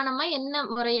விருப்பமானமா என்ன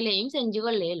முறையிலையும் செஞ்சு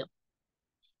கொள்ளலும்.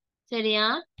 சரியா?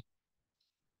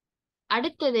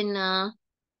 அடுத்தது என்ன,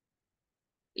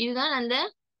 இதுதான் அந்த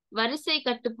வரிசை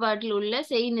கட்டுப்பாட்டில் உள்ள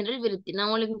செய்நிரல் விருத்தி. நான்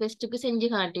உங்களுக்கு பெஸ்ட்டுக்கு செஞ்சு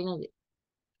காட்டினது.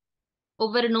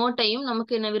 ஒவ்வொரு நோட்டையும்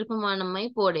நமக்கு என்ன விருப்பமான மாதிரி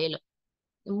போடலும்.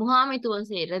 முகாமைத்துவம்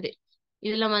செய்யறது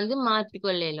இதுல வந்து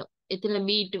மாற்றிக்கொள்ளலும். எத்தனை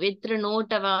பீட், எத்தனை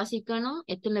நோட்டை வாசிக்கணும்,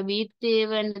 எத்தனை பீட்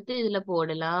தேவைன்றது இதுல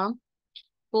போடலாம்.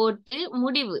 போட்டு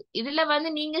முடிவு இதுல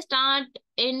வந்து நீங்க ஸ்டார்ட்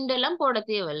எண்ட் எல்லாம் போட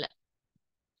தேவையில்ல,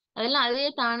 அதெல்லாம் அதே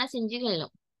தானா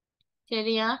செஞ்சுக்கலாம்.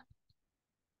 சரியா?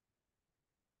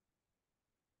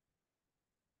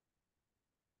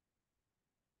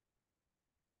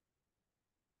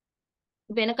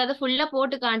 இப்ப எனக்கு அதை ஃபுல்லா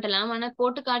போட்டு காட்டலாம், ஆனா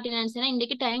போட்டு காட்டினேன்னா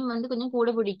இன்னைக்கு டைம் வந்து கொஞ்சம் கூட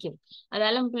பிடிக்கும்.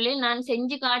 அதால பிள்ளைகள் நான்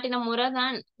செஞ்சு காட்டின முறை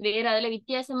தான் வேற, அதுல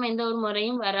வித்தியாசமா எந்த ஒரு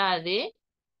முறையும் வராது.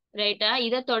 ரைட்டா?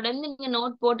 இதை தொடர்ந்து நீங்க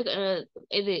நோட் போட்டு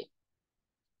இது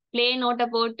பிளே நோட்டை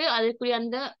போட்டு அதுக்குரிய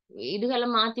அந்த இதுகளை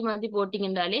மாத்தி மாத்தி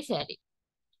போட்டீங்கன்றாலே சரி.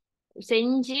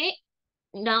 செஞ்சு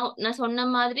நான் சொன்ன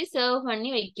மாதிரி சர்வ் பண்ணி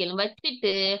வைக்கணும்.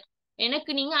 வச்சுட்டு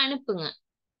எனக்கு நீங்க அனுப்புங்க,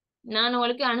 நான்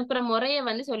உங்களுக்கு அனுப்புற முறைய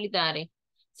வந்து சொல்லித்தாரேன்.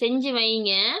 செஞ்சு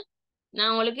வைங்க,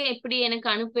 நான் உங்களுக்கு எப்படி எனக்கு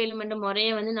அனுப்பலுமென்ற முறைய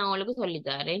வந்து நான் உங்களுக்கு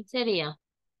சொல்லித்தாரேன். சரியா?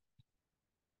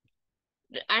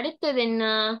 அடுத்தது என்ன,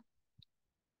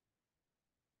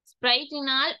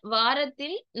 ஸ்பிரைட்டினால்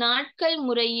வாரத்தில் நாட்கள்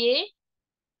முறையே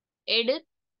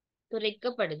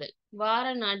எடுத்துரைக்கப்படுதல். வார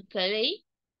நாட்களை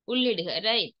உள்ளிடுக.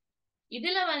 ரைட்?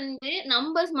 இதுல வந்து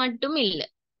நம்பர்ஸ் மட்டும் இல்ல.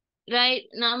 ரைட்?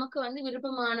 நமக்கு வந்து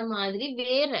விருப்பமான மாதிரி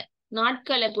வேற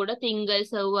நாட்களை கூட திங்கள்,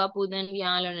 செவ்வாய், புதன்,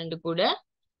 வியாழன் என்று கூட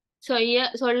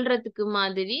சொல்றதுக்கு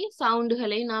மாதிரி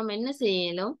சவுண்டுகளை நாம் என்ன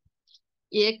செய்யலும்,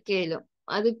 இயக்கலும்.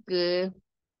 அதுக்கு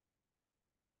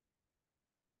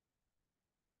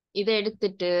இதை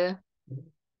எடுத்துட்டு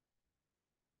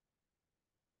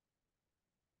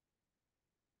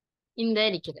இந்த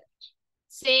இருக்கிறது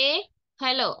சே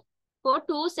ஹலோ for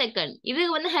 2 செகண்ட். இது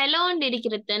வந்து ஹலோன்னு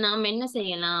இருக்கிறத நாம் என்ன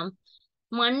செய்யலாம்,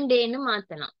 மண்டேன்னு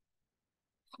மாத்தலாம்.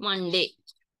 மண்டே.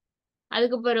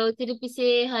 அதுக்கு பிறகு திருப்பி சே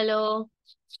ஹலோ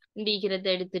இருக்கிறத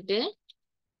எடுத்துட்டு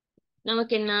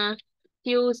நமக்கு என்ன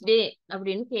டியூஸ்டே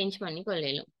அப்படின்னு சேஞ்ச் பண்ணி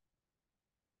கொள்ளலாம்.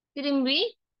 திரும்பி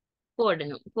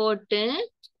போடணும். போட்டு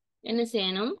என்ன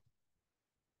செய்யணும்,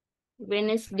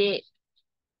 Wednesday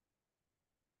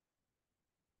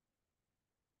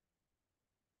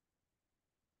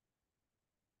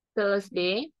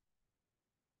Thursday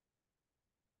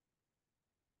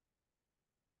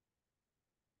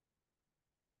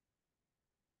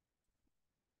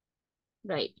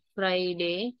right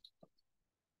Friday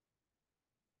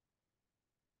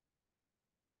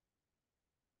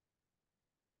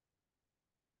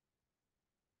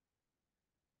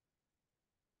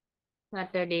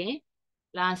Saturday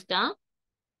லாஸ்டா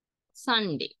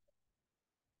சண்டே.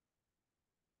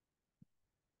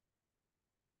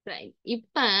 ரைட்.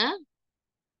 இப்ப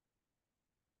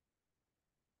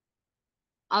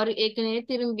அவர் ஏற்கனவே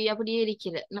திரும்பி அப்படியே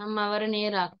இருக்கிற, நம்ம அவரை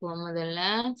நேராக்குவோம் முதல்ல.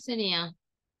 சரியா?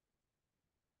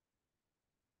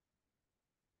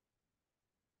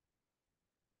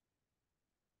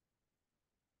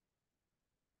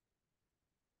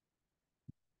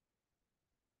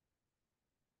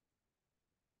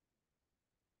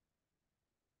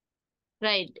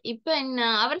 ரைட். இப்ப என்ன,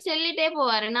 அவர் சொல்லிட்டே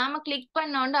போவாரு, நாம கிளிக்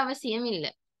பண்ணோண்டு அவசியம் இல்ல.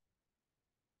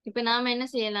 இப்ப நாம என்ன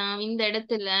செய்யலாம், இந்த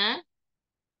இடத்துல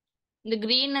இந்த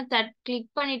கிரீனை கிளிக்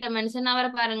பண்ணிட்ட மனுஷன் அவரை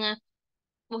பாருங்க,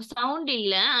 சவுண்ட்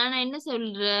இல்ல, ஆனா என்ன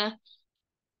சொல்ற,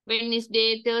 வெட்னஸ்டே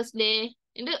தேர்ஸ்டே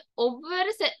என்று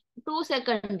ஒவ்வொரு 2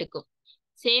 செகண்டுக்கும்.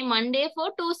 சே Monday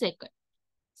for 2 second,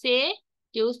 say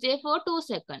Tuesday for 2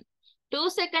 second. 2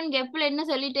 second கேப்ல என்ன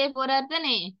சொல்லிட்டே போறாரு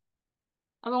தானே.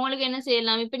 அப்ப உங்களுக்கு என்ன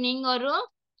செய்யலாம், இப்ப நீங்க ஒரு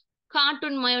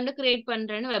கார்ட்டூன் மாதிரி ஒன்று கிரியேட்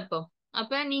பண்றேன்னு வைப்போம்.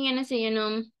 அப்ப நீங்க என்ன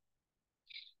செய்யணும்,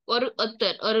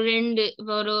 ஒருத்தர் ஒரு 2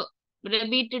 ஒரு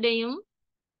ரெபீட்டடையும்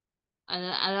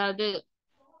அதாவது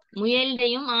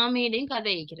முயல்டையும் ஆமையுடையும்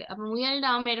கதை வைக்கிற. அப்ப முயல்ட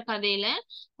ஆமையோட கதையில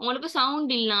உங்களுக்கு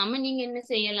சவுண்ட் இல்லாம நீங்க என்ன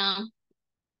செய்யலாம்,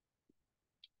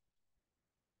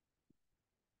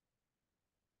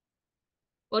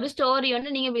 ஒரு ஸ்டோரி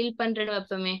வந்து நீங்க பில்ட் பண்றது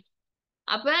வைப்போமே.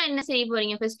 அப்ப என்ன செய்ய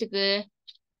போறீங்க, ஃபர்ஸ்ட்டுக்கு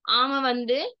ஆமை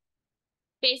வந்து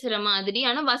பேசுற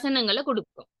மாதிரியான வசனங்களை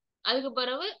கொடுப்போம். அதுக்கு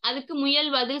பிறகு அதுக்கு முயல்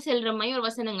பதில் செல்ற மாதிரி ஒரு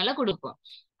வசனங்களை கொடுப்போம்.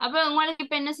 அப்ப உங்களுக்கு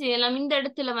இப்ப என்ன செய்யலாம், இந்த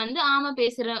இடத்துல வந்து ஆமை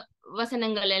பேசுற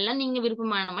வசனங்கள் எல்லாம் நீங்க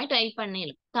விருப்பமான மாதிரி டைப்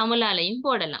பண்ணலாம். தமிழாலையும்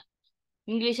போடலாம்,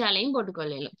 இங்கிலீஷாலையும்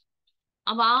போட்டுக்கொள்ளலாம்.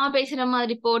 அப்ப ஆமை பேசுற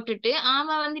மாதிரி போட்டுட்டு,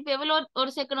 ஆமை வந்து இப்ப எவ்வளவு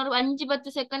ஒரு செகண்ட், ஒரு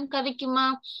 5-10 செகண்ட் கதைக்குமா,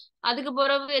 அதுக்கு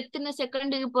பிறகு எத்தனை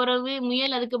செகண்டுக்கு பிறகு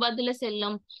முயல் அதுக்கு பதில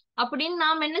செல்லும் அப்படின்னு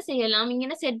நாம என்ன செய்யலாம்,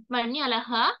 இங்க செட் பண்ணி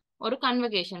அழகா ஒரு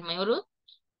கன்வர்கேஷன் மாதிரி ஒரு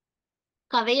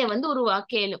கதையை வந்து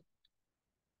உருவாக்கலும்.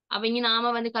 அவங்க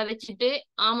நாம வந்து கதைச்சிட்டு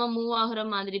ஆமை மூவ் ஆகுற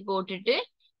மாதிரி போட்டுட்டு,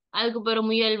 அதுக்கு பிறகு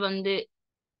முயல் வந்து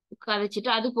கதைச்சிட்டு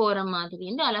அது போற மாதிரி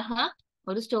அழகா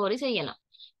ஒரு ஸ்டோரி செய்யலாம்.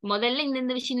 முதல்ல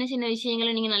இந்த சின்ன சின்ன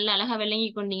விஷயங்களை நீங்க நல்லா அழகா விளங்கி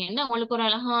கொண்டீங்கன்னா உங்களுக்கு ஒரு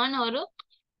அழகான ஒரு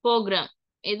ப்ரோக்ராம்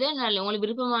எது நல்ல உங்களுக்கு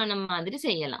விருப்பமான மாதிரி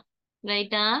செய்யலாம்.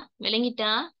 ரைட்டா?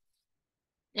 விளங்கிட்டா?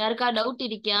 யாருக்கா டவுட்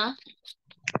இருக்கா?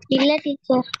 இல்ல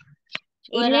டீச்சர்.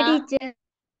 இல்ல டீச்சர்.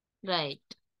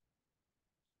 ரைட்.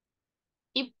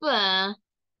 இப்ப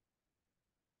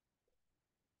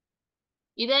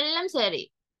இதெல்லாம் சரி,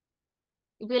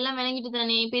 இப்ப இதெல்லாம் விளங்கிட்டு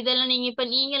தானே. இப்ப இதெல்லாம்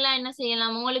நீங்க எல்லாம் என்ன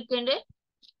செய்யலாம், உங்களுக்கு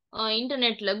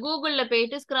இன்டர்நெட்ல கூகுள்ல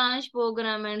போயிட்டு ஸ்கிராச்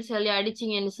ப்ரோக்ராம்னு சொல்லி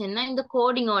அடிச்சீங்கன்னு சொன்னா இந்த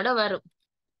கோடிங்கோட வரும்.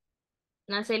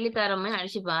 நான் சொல்லி தரமே,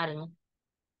 அடிச்சு பாருங்க.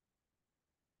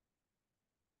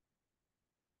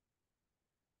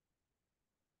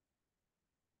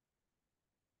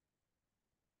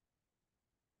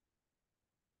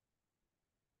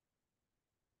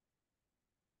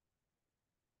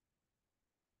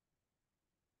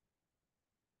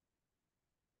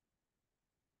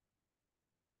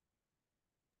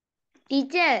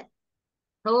 டீச்சர்,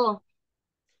 ஓ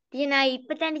நான்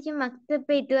இப்பதான் மக்தப்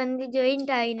போயிட்டு வந்து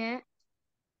ஜாயின்ட் ஆயினேன்.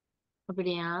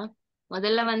 அப்படியா?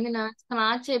 முதல்ல வந்து நான்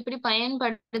ஸ்கிராட்ச் எப்படி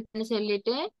பயன்படுத்துன்னு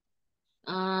சொல்லிட்டு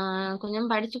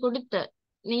கொஞ்சம் படிச்சு கொடுத்த.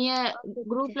 நீங்க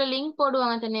குரூப்ல லிங்க்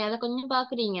போடுவாங்க தானே, அதை கொஞ்சம்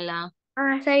பாக்குறீங்களா?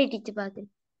 சரி டீச்சர்,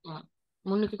 பாக்குறேன்.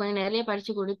 முன்னுக்கு கொஞ்சம் நிறைய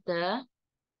படிச்சு கொடுத்த,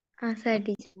 சரி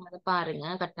டீச்சர். அதை பாருங்க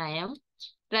கட்டாயம்.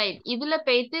 ரைட். இதுல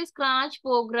போயிட்டு scratch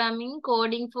programming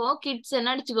coding for kids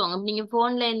என்ன அடிச்சுக்கோங்க. நீங்க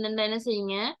போன்ல என்ன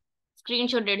செய்யுங்க,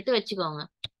 ஸ்கிரீன்ஷாட் எடுத்து வச்சுக்கோங்க.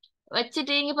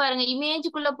 வச்சுட்டு இங்க பாருங்க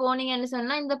இமேஜுக்குள்ள போனீங்கன்னு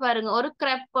சொன்னா இந்த பாருங்க ஒரு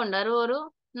கிரெப் கொண்டாரு ஒரு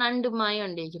நண்டு மாய்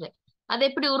ஒண்டிருக்கிற அதை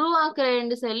எப்படி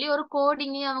உருவாக்குறேன்னு சொல்லி ஒரு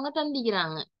கோடிங்கே அவங்க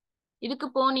தந்திக்கிறாங்க. இதுக்கு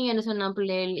போனீங்கன்னு சொன்னா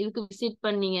பிள்ளைகள் இதுக்கு விசிட்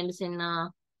பண்ணீங்கன்னு சொன்னா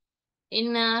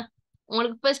என்ன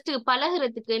உங்களுக்கு ஃபர்ஸ்ட்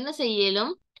பழகுறதுக்கு என்ன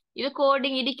செய்யலும் இது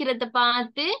கோடிங் இடிக்கிறத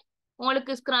பார்த்து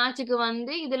உங்களுக்கு ஸ்கிராட்சுக்கு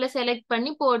வந்து இதுல செலக்ட்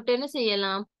பண்ணி போட்டு என்ன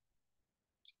செய்யலாம்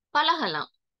பழகலாம்.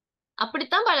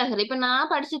 அப்படித்தான் பழகுற. இப்ப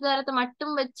நான் படிச்ச தரத்தை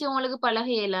மட்டும் வச்சு உங்களுக்கு பழக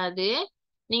இயலாது.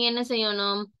 நீங்க என்ன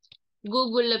செய்யணும்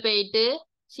கூகுள்ல போயிட்டு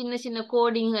சின்ன சின்ன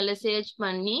கோடிங்களை சர்ச்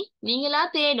பண்ணி நீங்களா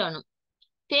தேடணும்.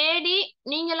 தேடி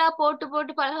நீங்களா போட்டு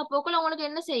போட்டு பழக போக்குள்ள உங்களுக்கு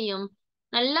என்ன செய்யும்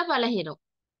நல்லா பழகிடும்.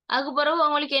 அதுக்கு பிறகு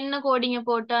உங்களுக்கு என்ன கோடிங்க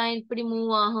போட்டா இப்படி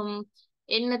மூவ் ஆகும்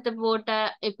என்னத்தை போட்டா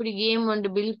எப்படி கேம் வந்து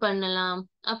பில்ட் பண்ணலாம்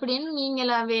அப்படின்னு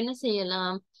நீங்களாவே என்ன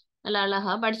செய்யலாம் நல்லா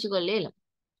அழகா படிச்சுக்கொள்ளலாம்.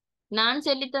 நான்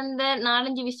சொல்லி தந்த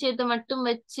 4-5 விஷயத்த மட்டும்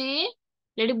வச்சு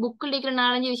இல்லாட்டி புக்கில் இருக்கிற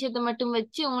 4-5 விஷயத்த மட்டும்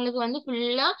வச்சு உங்களுக்கு வந்து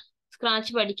ஃபுல்லா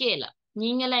ஸ்கிராட்ச் படிக்க இயலாம்.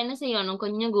 நீங்களாம் என்ன செய்யணும்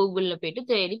கொஞ்சம் கூகுள்ல போயிட்டு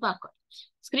தேடி பார்க்கணும்.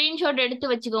 ஸ்கிரீன்ஷாட் எடுத்து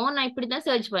வச்சுக்கோங்க. நான் இப்படித்தான்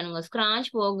சர்ச் பண்ணுங்க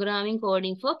scratch programming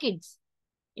coding for kids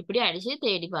இப்படி அடிச்சு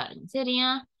தேடி பாருங்க சரியா.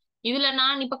 இதுல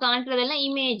நான் இப்ப காட்டுறதெல்லாம்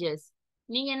இமேஜஸ்.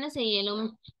 நீங்க என்ன செய்யணும்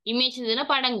இமேஜ்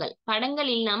படங்கள் படங்கள்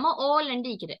இல்லாம ஓல்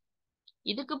இருக்கிற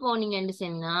இதுக்கு போனீங்கன்னு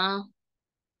சொன்னா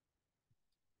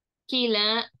கீழே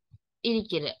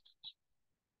இருக்கிற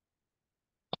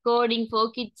கோடிங்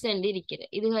ஃபார் கிட்ஸ் இருக்கிற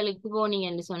இதுகளுக்கு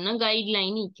போனீங்கன்னு சொன்னா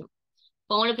கைட்லைன் நிற்கும்.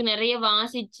 உங்களுக்கு நிறைய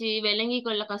வாசிச்சு விளங்கி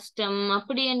கொள்ள கஷ்டம்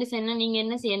அப்படி என்று சொன்னா நீங்க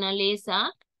என்ன செய்யணும் லேசா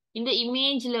இந்த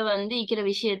இமேஜ்ல வந்து இருக்கிற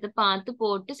விஷயத்த பார்த்து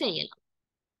போட்டு செய்யலாம்.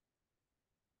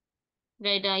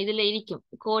 ரைட்டா இதுல இருக்கும்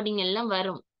கோடிங் எல்லாம்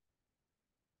வரும்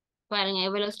பாருங்க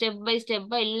எவ்வளவு ஸ்டெப் பை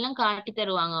ஸ்டெப்பா எல்லாம் காட்டி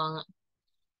தருவாங்க அவங்க.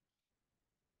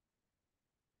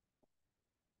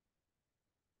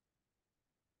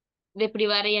 இது எப்படி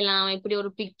வரையலாம் எப்படி ஒரு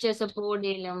பிக்சர்ஸ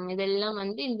போடலாம் இதெல்லாம்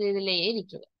வந்து இந்த இதுலயே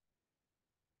இருக்குது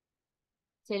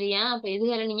சரியா. அப்ப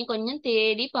இதுகளை நீங்க கொஞ்சம்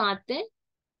தேடி பார்த்து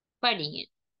படிங்க.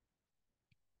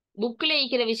 புக்ல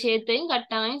இருக்கிற விஷயத்தையும்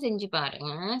கட்டாயம் செஞ்சு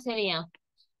பாருங்க சரியா.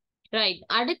 ரைட்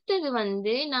அடுத்தது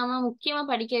வந்து நாம முக்கியமா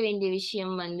படிக்க வேண்டிய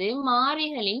விஷயம் வந்து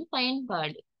மாறிகளின்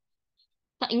பயன்பாடு.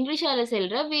 இங்கிலீஷால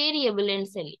சொல்ற வேரியபிள்னு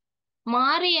சொல்லி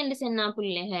மாறி என்று சொன்னா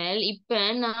பிள்ளைகள் இப்ப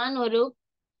நான் ஒரு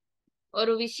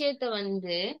ஒரு விஷயத்த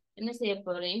வந்து என்ன செய்ய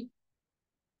போறேன்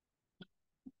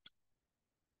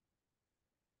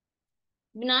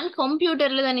நான்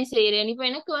கம்ப்யூட்டர்ல தானே செய்யறேன். இப்ப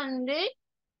எனக்கு வந்து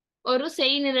ஒரு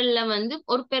செய்நிரல்ல வந்து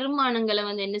ஒரு பெருமானங்களை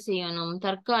வந்து என்ன செய்யணும்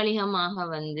தற்காலிகமாக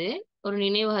வந்து ஒரு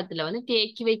நினைவகத்துல வந்து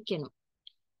தேக்கி வைக்கணும்.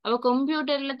 அவ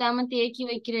கம்ப்யூட்டர்ல தாம தேக்கி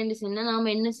வைக்கிறேன்னு சொன்னா நாம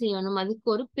என்ன செய்யணும் அதுக்கு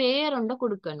ஒரு பேரொண்ட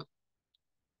கொடுக்கணும்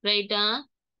ரைட்டா.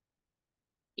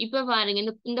 இப்ப பாருங்க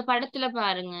இந்த இந்த படத்துல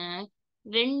பாருங்க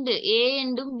ரெண்டு ஏ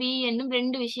என்றும் பி என்றும்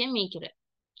ரெண்டு விஷயம் மீக்கிற.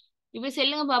 இப்ப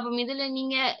சொல்லுங்க பாப்போம் இதுல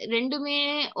நீங்க ரெண்டுமே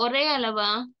ஒரே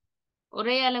அளவா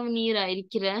ஒரே அளவு நீரா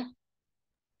இருக்கிற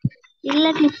இல்ல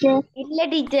டீச்சர். இல்ல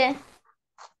டீச்சர்.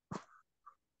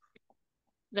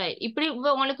 ரைட் இப்படி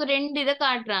இப்ப உங்களுக்கு ரெண்டு இதை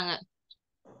காட்டுறாங்க.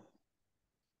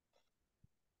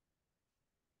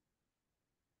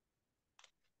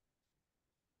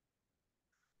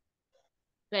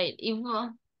 ரைட் இப்போ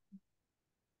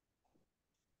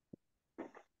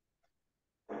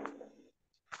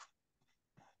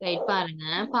ரைட் பாருங்க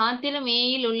பாத்திரம்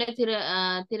ஏயில் உள்ள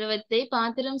திரவத்தை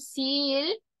பாத்திரம்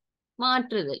சியில்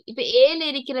மாற்றுதல். இப்ப ஏல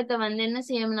இருக்கிறத வந்து என்ன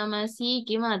செய்யணும் நம்ம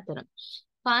சிக்கு மாத்துறோம்.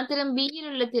 பாத்திரம் பியில்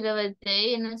உள்ள திரவத்தை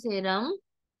என்ன செய்யறோம்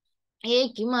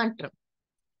ஏக்கு மாற்றுறோம்.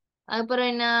 அதுக்கப்புறம்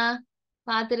என்ன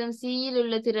பாத்திரம் சியில்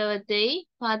உள்ள திரவத்தை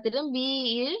பாத்திரம்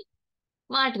பியில்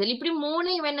மாற்றுதல். இப்படி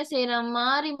மூணையும் என்ன செய்யறோம்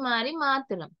மாறி மாறி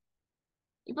மாத்துறோம்.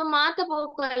 இப்ப மாத்த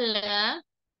போக்கல்ல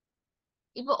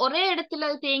இப்ப ஒரே இடத்துல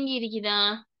அது தேங்கி இருக்குதா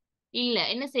இல்ல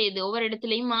என்ன செய்யுது ஒவ்வொரு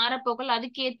இடத்துலயும் மாறப்போக்கள்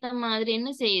அதுக்கேத்த மாதிரி என்ன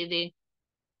செய்யுது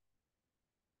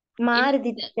என்ன மாறுது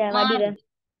செய்யுது? டீச்சர் வடிவம்.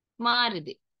 மாறுது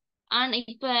மாறுது. ஆனா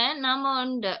இப்ப நாம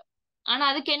உண்டு ஆனா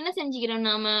அதுக்கு என்ன செஞ்சுக்கிறோம்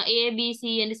நாம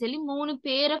ஏபிசி என்று சொல்லி 3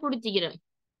 பேரை குடுத்திக்கிறோம்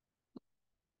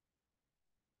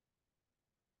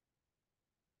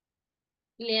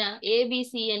இல்லையா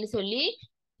ஏபிசி என்று சொல்லி.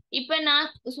 இப்ப நான்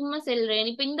சும்மா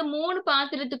சொல்றேன் இப்ப இந்த 3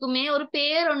 பாத்திரத்துக்குமே ஒரு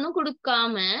பேர் ஒண்ணும்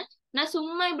கொடுக்காம நான்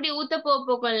சும்மா இப்படி ஊத்த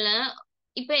போக்கல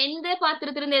இப்ப எந்த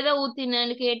பாத்திரத்துல இருந்து எதை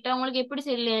ஊத்தினேன்னு கேட்டா உங்களுக்கு எப்படி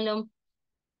சொல்லணும்.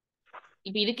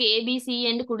 இப்ப இதுக்கு ஏபிசி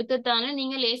என்று கொடுத்ததால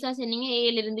நீங்க லேசா சொன்னீங்க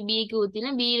ஏல இருந்து பிக்கு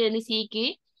ஊத்தினா பில இருந்து சிக்கு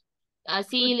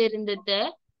சியில இருந்து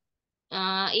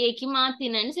ஏக்கு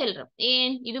மாத்தினேன்னு சொல்றோம்.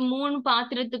 ஏன் இது 3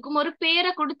 பாத்திரத்துக்கும் ஒரு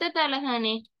பேரை கொடுத்ததால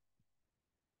தானே.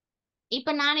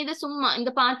 இப்ப நான் இதை சும்மா இந்த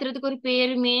பாத்திரத்துக்கு ஒரு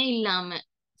பேருமே இல்லாம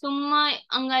சும்மா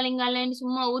அங்காளிங்காலன்னு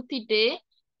சும்மா ஊத்திட்டு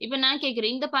இப்ப நான்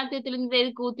கேக்குறேன் இந்த பாத்திரத்துல இருந்து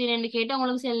எதுக்கு ஊத்தினேன்னு கேட்டா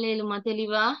உங்களுக்கு சொல்லலுமா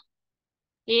தெளிவா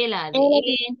இயலாது.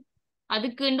 ஏன்?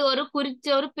 அதுக்குண்டு ஒரு குறிச்ச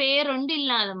ஒரு பெயர் ஒன்று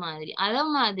இல்லாத மாதிரி. அத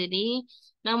மாதிரி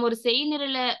நாம் ஒரு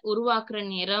செய்நிரலை உருவாக்குற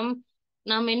நேரம்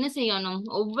நாம் என்ன செய்யணும்?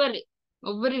 ஒவ்வொரு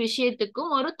ஒவ்வொரு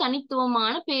விஷயத்துக்கும் ஒரு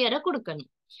தனித்துவமான பெயரை கொடுக்கணும்.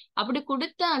 அப்படி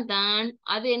கொடுத்தாதான்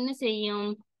அது என்ன செய்யும்?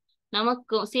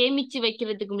 நமக்கும் சேமிச்சு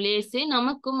வைக்கிறதுக்கும் லேசு,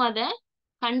 நமக்கும் அத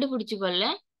கண்டுபிடிச்சு கொள்ள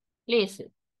லேசு.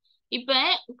 இப்ப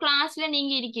கிளாஸ்ல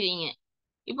நீங்க இருக்கிறீங்க.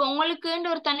 இப்ப உங்களுக்குன்ற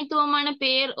ஒரு தனித்துவமான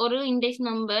பெயர், ஒரு இண்டெக்ஸ்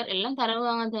நம்பர் எல்லாம்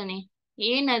தருவாங்க தானே?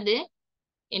 ஏன் அது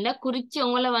என்ன குறிச்சு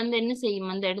உங்களை வந்து என்ன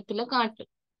செய்யும்? அந்த இடத்துல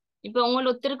காட்டும். இப்ப உங்களை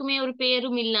ஒருத்தருக்குமே ஒரு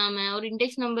பேரும் இல்லாம ஒரு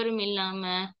இண்டெக்ஸ் நம்பரும் இல்லாம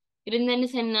இருந்தேன்னு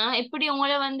சொன்னா எப்படி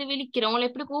உங்களை வந்து விழிக்கிற? உங்களை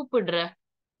எப்படி கூப்பிடுற?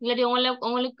 இல்லாட்டி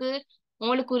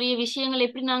உங்களுக்குரிய விஷயங்களை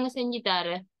எப்படி நாங்க செஞ்சு தர?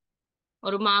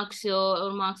 ஒரு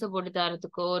மார்க்ஸை போட்டு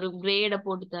தரதுக்கோ ஒரு கிரேட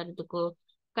போட்டு தரதுக்கோ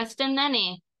கஷ்டம் தானே?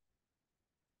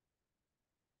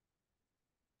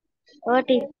 ஓ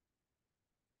டீச்சர்.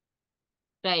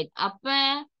 ரைட். அப்ப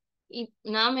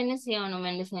நாம் என்ன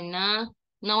செய்யணும்னு சொன்னா,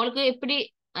 நான் உங்களுக்கு எப்படி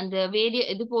அந்த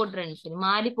இது போடுறேன்னு சொல்லி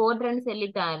மாறி போடுறேன்னு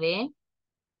சொல்லிட்டாரு.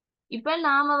 இப்ப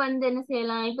நாம வந்து என்ன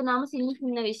செய்யலாம்? இப்ப நாம சின்ன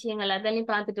சின்ன விஷயங்கள் அதானே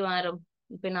பார்த்துட்டு வரோம்.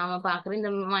 இப்ப நாம பாக்குற இந்த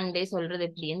மண்டே சொல்றது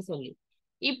எப்படின்னு சொல்லி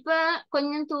இப்ப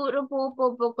கொஞ்சம் தூரம்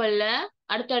போக்கொள்ள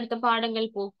அடுத்தடுத்த பாடங்கள்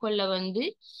போக்கொள்ள வந்து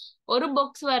ஒரு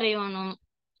பாக்ஸ் வரையணும்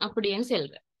அப்படின்னு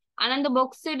சொல்றேன். ஆனா அந்த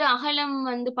பாக்ஸோட அகலம்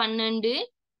வந்து 12,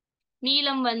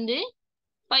 நீளம் வந்து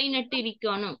 18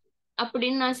 இருக்கணும்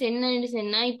அப்படின்னு நான்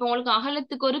சொன்னா இப்ப உங்களுக்கு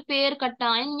அகலத்துக்கு ஒரு பேர்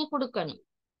கட்டாயம் நீங்க கொடுக்கணும்.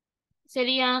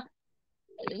 சரியா?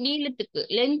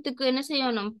 லென்த்துக்கு என்ன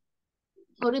செய்யணும்?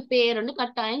 ஒரு பேர் வந்து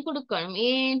கட்டாயம் கொடுக்கணும்.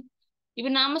 ஏன்? இப்ப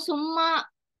நாம சும்மா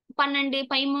 12,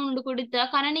 13 கொடுத்தா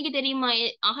கணனிக்கு தெரியுமா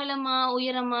அகலமா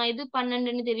உயரமா இது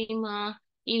 12ன்னு தெரியுமா?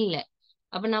 இல்ல.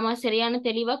 அப்ப நம்ம சரியான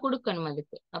தெளிவா கொடுக்கணும்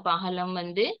அதுக்கு. அப்ப அகலம்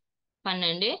வந்து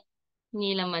 12,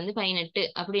 நீளம் வந்து 18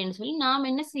 அப்படின்னு சொல்லி நாம்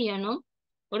என்ன செய்யணும்?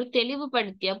 ஒரு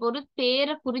தெளிவுபடுத்தி அப்ப ஒரு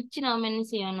பேரை குறிச்சு நாம் என்ன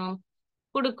செய்யணும்?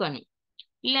 கொடுக்கணும்.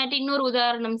 இல்லாட்டி இன்னொரு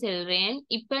உதாரணம் சொல்றேன்.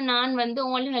 இப்ப நான் வந்து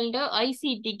உங்கள்ட்ட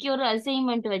ஐசிடிக்கு ஒரு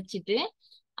அசைன்மெண்ட் வச்சுட்டு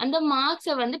அந்த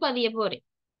மார்க்ஸை வந்து பதிய போறேன்.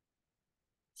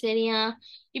 சரியா?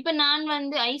 இப்ப நான்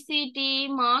வந்து ஐசிடி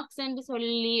மார்க்ஸ் என்று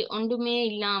சொல்லி ஒன்றுமே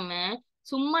இல்லாம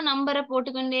சும்மா நம்பரை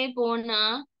போட்டுக்கொண்டே போனா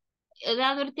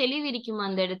ஏதாவது ஒரு தெளிவு இருக்குமா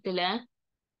அந்த இடத்துல?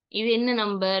 இது என்ன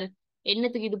நம்பர்,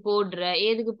 என்னத்துக்கு இது போடுற,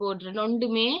 ஏதுக்கு போடுற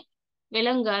ஒன்றுமே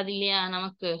விளங்காது இல்லையா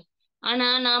நமக்கு? ஆனா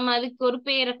நாம அதுக்கு ஒரு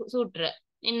பேரை சூட்டுற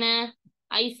என்ன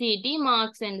ஐசிடி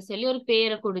மார்க்ஸ் சொல்லி ஒரு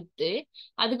பேரை கொடுத்து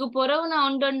அதுக்கு பிறகு நான்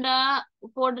ஒன்றொண்டா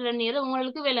போடுற நேரம்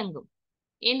உங்களுக்கு விளங்கும்.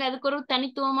 ஏன்? அதுக்கு ஒரு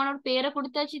தனித்துவமான ஒரு பேரை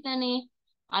கொடுத்தாச்சு தானே?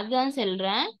 அதுதான்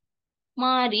சொல்றேன்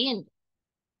மாறி என்று,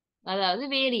 அதாவது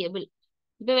வேரியபிள்.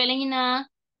 இப்ப விளங்கினா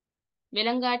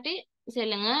விளங்காட்டி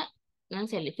சொல்லுங்க,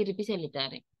 நான் திருப்பி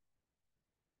சொல்லித்தாரேன்.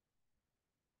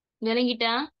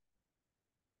 விளங்கிட்டா?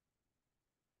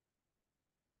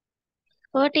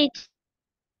 ஓ டீச்சர்.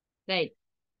 ரைட்.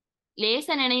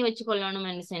 லேசா நினைவு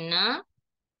வச்சுக்கொள்ளணும்னு சொன்னா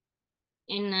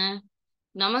என்ன,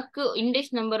 நமக்கு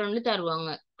இண்டெக்ஸ் நம்பர் ஒன்று தருவாங்க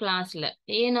கிளாஸ்ல.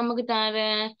 ஏன் நமக்கு தர?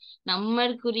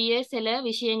 நம்மளுக்குரிய சில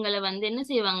விஷயங்களை வந்து என்ன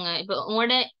செய்வாங்க? இப்ப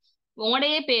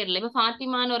உங்களுடைய பேர்ல இப்ப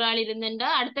ஃபாத்திமான்னு ஒரு ஆள் இருந்துட்டா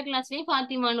அடுத்த கிளாஸ்லயும்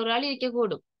ஃபாத்திமான்னு ஒரு ஆள்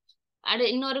இருக்கக்கூடும்.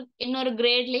 இன்னொரு இன்னொரு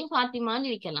கிரேட்லயும்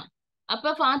ஃபாத்திமான்னு இருக்கலாம்.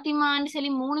 அப்ப ஃபாத்திமான்னு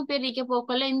சொல்லி 3 பேர் இருக்க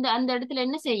போக்கல அந்த இடத்துல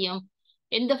என்ன செய்யும்?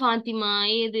 எந்த ஃபாத்திமா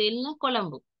ஏது எல்லாம்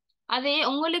குழம்பும். அதே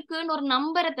உங்களுக்குன்னு ஒரு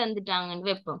நம்பரை தந்துட்டாங்கன்னு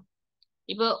வைப்போம்.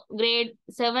 இப்போ கிரேட்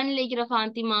 7ல இருக்கிற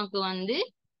ஃபாத்திமாக்கு வந்து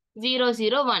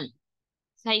 001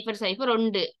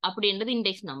 001 அப்படின்றது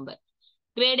இண்டெக்ஸ் நம்பர்.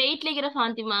 கிரேட் 8ல இருக்கிற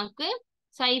ஃபாத்திமாக்கு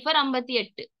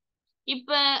 058.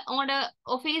 இப்ப உங்களோட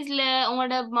ஆபீஸ்ல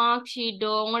உங்களோட மார்க்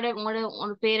ஷீட்டோ உங்களோட உங்களோட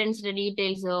உங்களோட பேரண்ட்ஸோட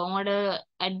டீடைல்ஸோ உங்களோட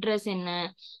அட்ரஸ் என்ன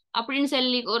அப்படின்னு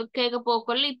சொல்லி ஒரு கேட்க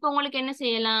போக்கொள்ள இப்ப உங்களுக்கு என்ன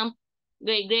செய்யலாம்?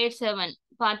 கிரேட் 7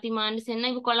 ஃபாத்திமான்னு சொன்னா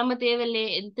இப்ப குழம்பு தேவையில்லை,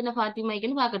 எத்தனை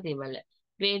ஃபாத்திமாக்குன்னு பார்க்க தேவையில்ல.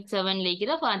 கிரேட் 7ல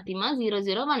இருக்கிற ஃபாத்திமா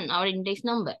 001 அவட இண்டெக்ஸ்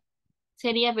நம்பர்.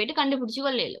 சரியா போயிட்டு கண்டுபிடிச்சு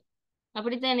கொள்ளையிலும்.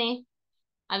 அப்படித்தானே?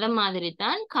 அத மாதிரி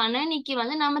தான் கணனிக்கு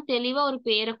வந்து நாம தெளிவா ஒரு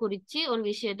பேரை குறிச்சு ஒரு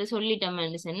விஷயத்த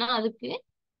சொல்லிட்டோம்னு சொன்னா அதுக்கு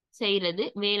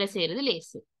வேலை செய்யறது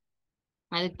லேசு.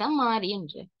 அதுக்குதான் மாறி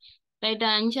என்று. ரைட்டா?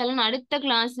 இன்ஷால்லா அடுத்த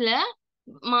கிளாஸ்ல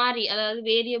மாறி அதாவது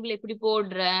வேரியபிள் எப்படி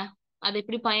போடுற, அதை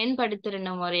எப்படி பயன்படுத்துற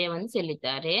முறைய வந்து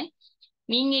சொல்லித்தாரு.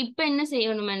 நீங்க இப்ப என்ன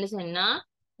செய்யணும்னு சொன்னா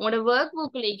உங்களோட ஒர்க்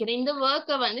புக்ல இருக்கிற இந்த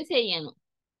ஒர்க்கை வந்து செய்யணும்.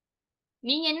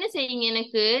 நீங்க என்ன செய்யுங்க?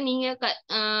 எனக்கு நீங்க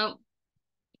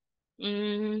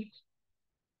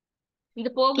இந்த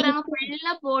ப்ரோக்ராம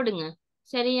ஃபுல்லா போடுங்க.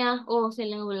 சரியா? ஓ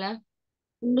சொல்லுங்க உள்ள.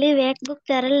 உங்களுக்கு வேக் புக்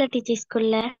தரல டீச்சர்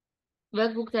ஸ்கூல்ல?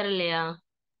 Work book தரலையா?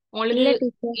 இல்ல உங்களுக்கு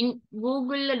டீச்சர்.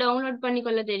 கூகுள்ல டவுன்லோட்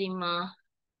பண்ணிக்கொள்ள தெரியுமா?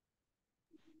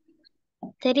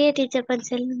 தெரியும் டீச்சர்,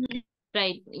 கொஞ்சம் சொல்லுங்க.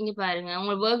 ரைட், இங்க பாருங்க.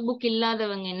 உங்க ஒர்க் புக்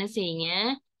இல்லாதவங்க என்ன செய்யுங்க,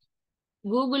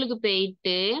 கூகுளுக்கு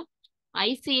போயிட்டு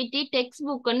ஐசிடி டெக்ஸ்ட்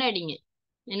புக்னு அடிங்க.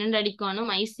 என்னென்னு அடிக்கணும்,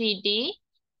 ஐசிடி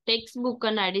டெக்ஸ்ட்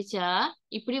புக்னு அடிச்சா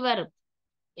இப்படி வரும்.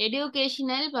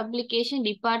 எஜுகேஷனல் பப்ளிகேஷன்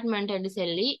டிபார்ட்மெண்ட்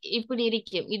சொல்லி இப்படி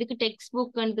இருக்கும். இதுக்கு டெக்ஸ்ட்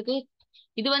புக்ன்றதுக்கு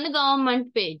இது வந்து கவர்மெண்ட்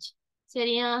பேஜ்.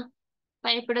 சரியா,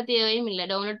 பயப்பட தேவையும் இல்லை,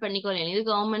 டவுன்லோட் பண்ணிக்கொள்ளலாம். இது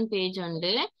கவர்மெண்ட் பேஜ்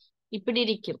உண்டு, இப்படி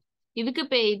இருக்கும். இதுக்கு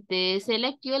போயிட்டு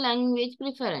செலக்ட் யுவர் லாங்குவேஜ்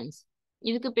ப்ரிஃபரன்ஸ்.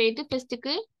 இதுக்கு போயிட்டு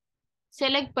ஃபர்ஸ்ட்டுக்கு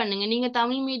செலக்ட் பண்ணுங்க. நீங்க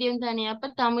தமிழ் மீடியம் தானே,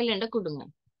 அப்ப தமிழ்ன்ற கொடுங்க.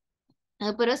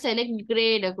 அப்புறம் செலக்ட்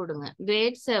கிரேட கொடுங்க,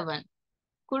 கிரேட் 7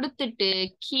 கொடுத்துட்டு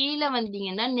கீழே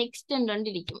வந்தீங்கன்னா நெக்ஸ்ட்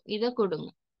இருக்கும், இதை கொடுங்க.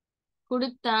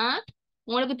 கொடுத்தா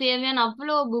உங்களுக்கு தேவையான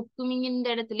அவ்வளோ புக்கும் இங்க இந்த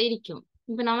இடத்துல இருக்கும்.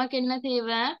 இப்ப நமக்கு என்ன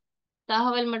தேவை,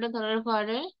 தகவல் மற்றும்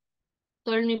தொடர்பாடு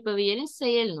தொழில்நுட்பவியலின்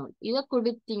செயல் நூல். இதை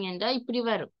கொடுத்தீங்கன்னா இப்படி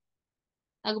வரும்.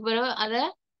 அதுக்கப்புறம் அதை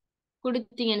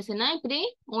கொடுத்தீங்கன்னு சொன்னா இப்படி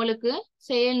உங்களுக்கு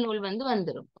செயல் நூல் வந்து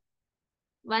வந்துடும்.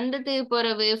 வந்ததுக்கு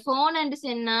பிறகு போன் அண்டு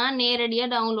சொன்னா நேரடியா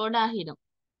டவுன்லோட் ஆகிடும்.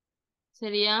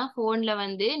 சரியா, போன்ல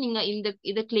வந்து நீங்க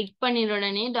இதை கிளிக் பண்ணின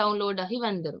உடனே டவுன்லோட் ஆகி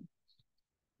வந்துடும்.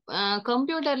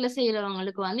 கம்ப்யூட்டர்ல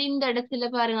செய்யறவங்களுக்கு வந்து இந்த இடத்துல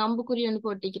பாருங்க அம்புக்குறி ஒன்று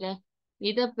போட்டிக்கிற,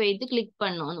 இதை போயிட்டு கிளிக்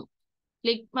பண்ணணும்.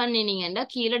 கிளிக் பண்ணினீங்கன்னா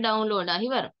கீழே டவுன்லோட் ஆகி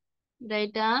வரும்.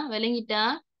 ரைட்டா, விளங்கிட்டா?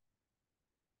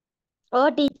 ஓ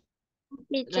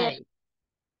teacher. Right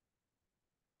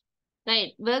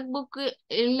right. Work book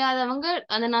இல்லாதவங்க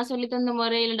அதை நான் சொல்லி தந்த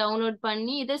முறையில டவுன்லோட்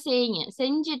பண்ணி இதை செய்யுங்க.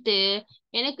 செஞ்சுட்டு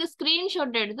எனக்கு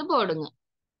ஸ்கிரீன்ஷாட் எடுத்து போடுங்க.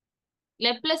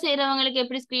 லெப்ல செய்யறவங்களுக்கு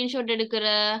எப்படி ஸ்கிரீன்ஷாட் எடுக்கிற,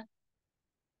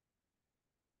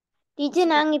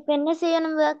 டீச்சர் நாங்க இப்ப என்ன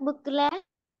செய்யணும் ஒர்க் புக்ல?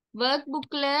 ஒர்க்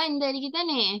புக்ல இந்த இருக்கு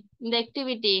தானே, இந்த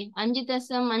ஆக்டிவிட்டி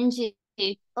 5.5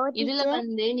 ஓ இதுல டீச்சர்.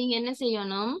 வந்து நீங்க என்ன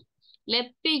செய்யணும்,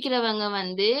 லெஃப்ட் இருக்கிறவங்க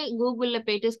வந்து கூகுள்ல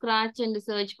போயிட்டு ஸ்கிராட்ச்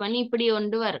சர்ச் பண்ணி இப்படி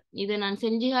ஒன்று வரும். இதை நான்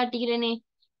செஞ்சு காட்டிக்கிறேனே,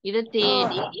 இதை ஓ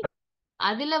தேடி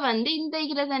அதுல வந்து இந்த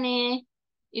இருக்கிற தானே,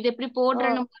 இது எப்படி ஓ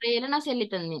போடுறன்னு முறையில நான் சொல்லி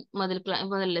தந்தேன்.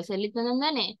 முதல்ல சொல்லி தந்தேன்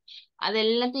தானே, அது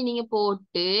எல்லாத்தையும் நீங்க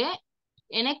போட்டு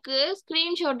எனக்கு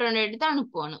ஸ்கிரீன்ஷாட் ஒன்று எடுத்து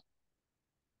அனுப்பணும்.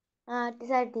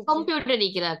 சரி டீச்சர். கம்ப்யூட்டர்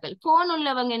இருக்கிறார்கள். போன்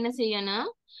உள்ளவங்க என்ன செய்யணும்,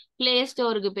 பிளே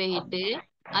ஸ்டோருக்கு போயிட்டு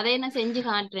அதை நான் செஞ்சு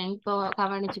காட்டுறேன். இப்போ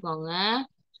கவனிச்சுக்கோங்க,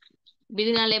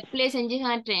 இது நான் லெப்ட்லயே செஞ்சு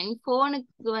காட்டுறேன்.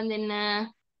 போனுக்கு வந்து என்ன,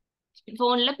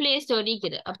 போன்ல பிளே ஸ்டோர்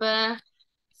இருக்குது. அப்ப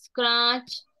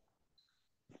ஸ்கிராட்ச்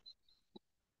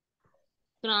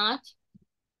ஸ்கிராட்ச்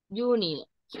ஜூனியர்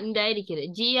இந்த இருக்குது,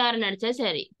 ஜிஆர் அடிச்சா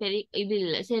சரி. சரி, இது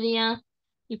இல்ல. சரியா,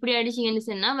 இப்படி அடிச்சீங்கன்னு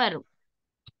சொன்னா வரும்.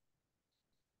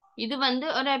 இது வந்து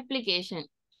ஒரு அப்ளிகேஷன்,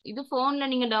 இது போன்ல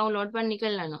நீங்க டவுன்லோட்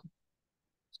பண்ணிக்கலாம்.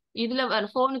 இதுல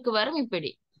வரும், போனுக்கு வரும் இப்படி.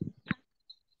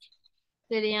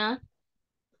 சரியா,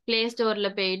 பிளே ஸ்டோர்ல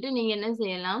போயிட்டு நீங்க என்ன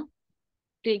செய்யலாம்,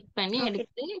 கிளிக் பண்ணி ஓகே.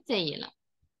 எடுத்து செய்யலாம்.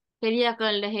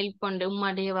 பெரியாக்களோட ஹெல்ப் கொண்டு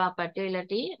உம்மாடைய வாப்பாட்டு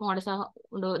இல்லாட்டி உங்களோட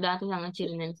தாத்தா தங்கச்சி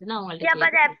இருந்துச்சுன்னா அவங்கள்ட்ட அப்ப அந்த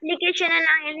கேட்டு அப்ளிகேஷனை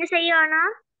நான் என்ன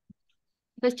செய்யணும்?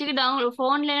 ஃபர்ஸ்ட்டுக்கு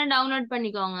போன்ல டவுன்லோட்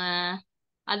பண்ணிக்கோங்க.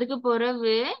 அதுக்கு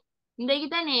பிறகு இந்த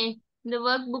தானே இந்த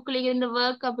ஒர்க் புக்ல இந்த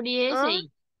ஒர்க் அப்படியே ஓ செய்.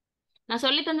 நான்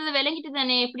சொல்லி தந்தது விளங்கிட்டு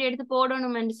தானே எப்படி எடுத்து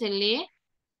போடணும்னு சொல்லி.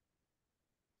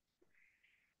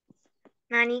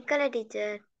 நான் நீக்கல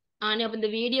டீச்சர். அப்ப இந்த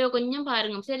வீடியோ கொஞ்சம்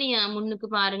பாருங்க. சரியா, முன்னுக்கு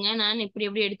பாருங்க, நான் எப்படி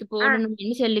எப்படி எடுத்து ஆ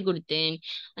போடணும்னு சொல்லி கொடுத்தேன்.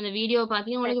 அந்த வீடியோ பார்த்து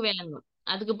சரி. உங்களுக்கு விளங்கும்.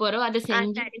 அதுக்கு பிறகு அதை சரி.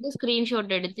 செஞ்சுட்டு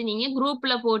ஸ்கிரீன்ஷாட் எடுத்து நீங்க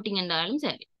குரூப்ல போட்டீங்கன்னாலும்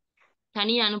சரி,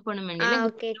 தனியா அனுப்பணும் இல்ல,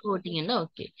 ஓகே குரூப்ல போட்டீங்கன்னா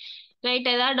ஓகே.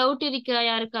 ரைட், ஏதாவது டவுட் இருக்கா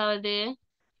யாருக்காவது?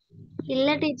 இல்ல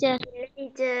டீச்சர். இல்ல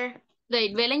டீச்சர்.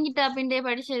 ரைட், விளங்கிட்டா பிண்டே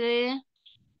படிச்சது?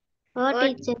 ஓ ஓ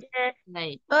டீச்சர். டீச்சர்.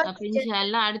 ரைட், ஓ அப்ப டீச்சர்.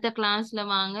 இன்ஷால்லா அடுத்த கிளாஸ்ல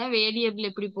வாங்க, வேரியபிள்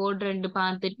எப்படி போடுறேன்னு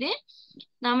பார்த்துட்டு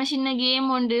நாம சின்ன கேம்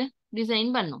ஒன்று டிசைன்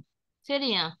பண்ணோம்.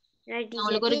 சரியா, ரைட் நான் டீச்சர்.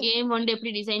 உங்களுக்கு ஒரு கேம் ஒன்று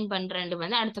எப்படி டிசைன் பண்றேன்னு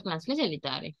வந்து அடுத்த கிளாஸ்ல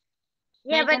சொல்லித்தாரேன்.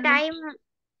 அப்ப ரைட்டா, டைம்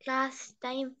கிளாஸ்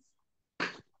டைம்.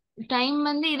 டைம்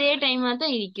வந்து இதே டைமா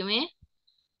தான் இருக்குமே.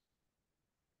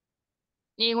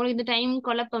 உங்களுக்கு இந்த டைம்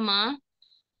குழப்பமா?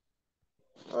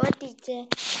 ஓ டீச்சர்.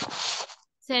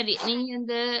 சரி, நீங்க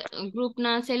இந்த குரூப்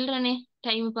நான் செல்றேனே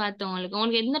டைம் பார்த்து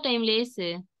உங்களுக்கு எந்த டைம் லேசு?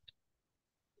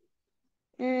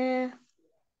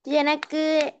 எனக்கு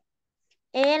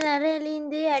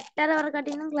 7:30லேருந்து 8:30 வரை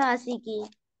கட்டினும் கிளாஸுக்கு.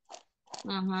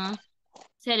 ஆஹா,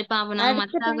 சரி பாப்போம். நாங்க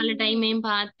அடுத்த டைம் மத்தாக்கள டைமையும்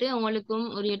பார்த்து உங்களுக்கும்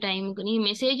ஒரு டைமுக்கு நீங்க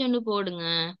மெசேஜ் ஒன்று போடுங்க.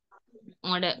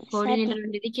 உங்களோட சரி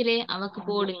கோஆர்டினேட்டர் இருக்கிறே அவக்கு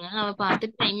போடுங்க, அவ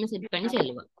பார்த்து டைம் செட் பண்ணி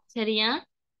செல்லுவா. சரியா,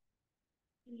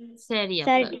 சரி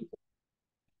அப்ப சரி.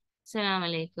 அஸ்ஸலாமு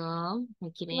அலைக்கும்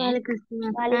வைக்கிறேன். வலைக்கும்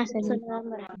சலாம். சரி. சரி.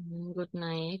 Good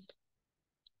night.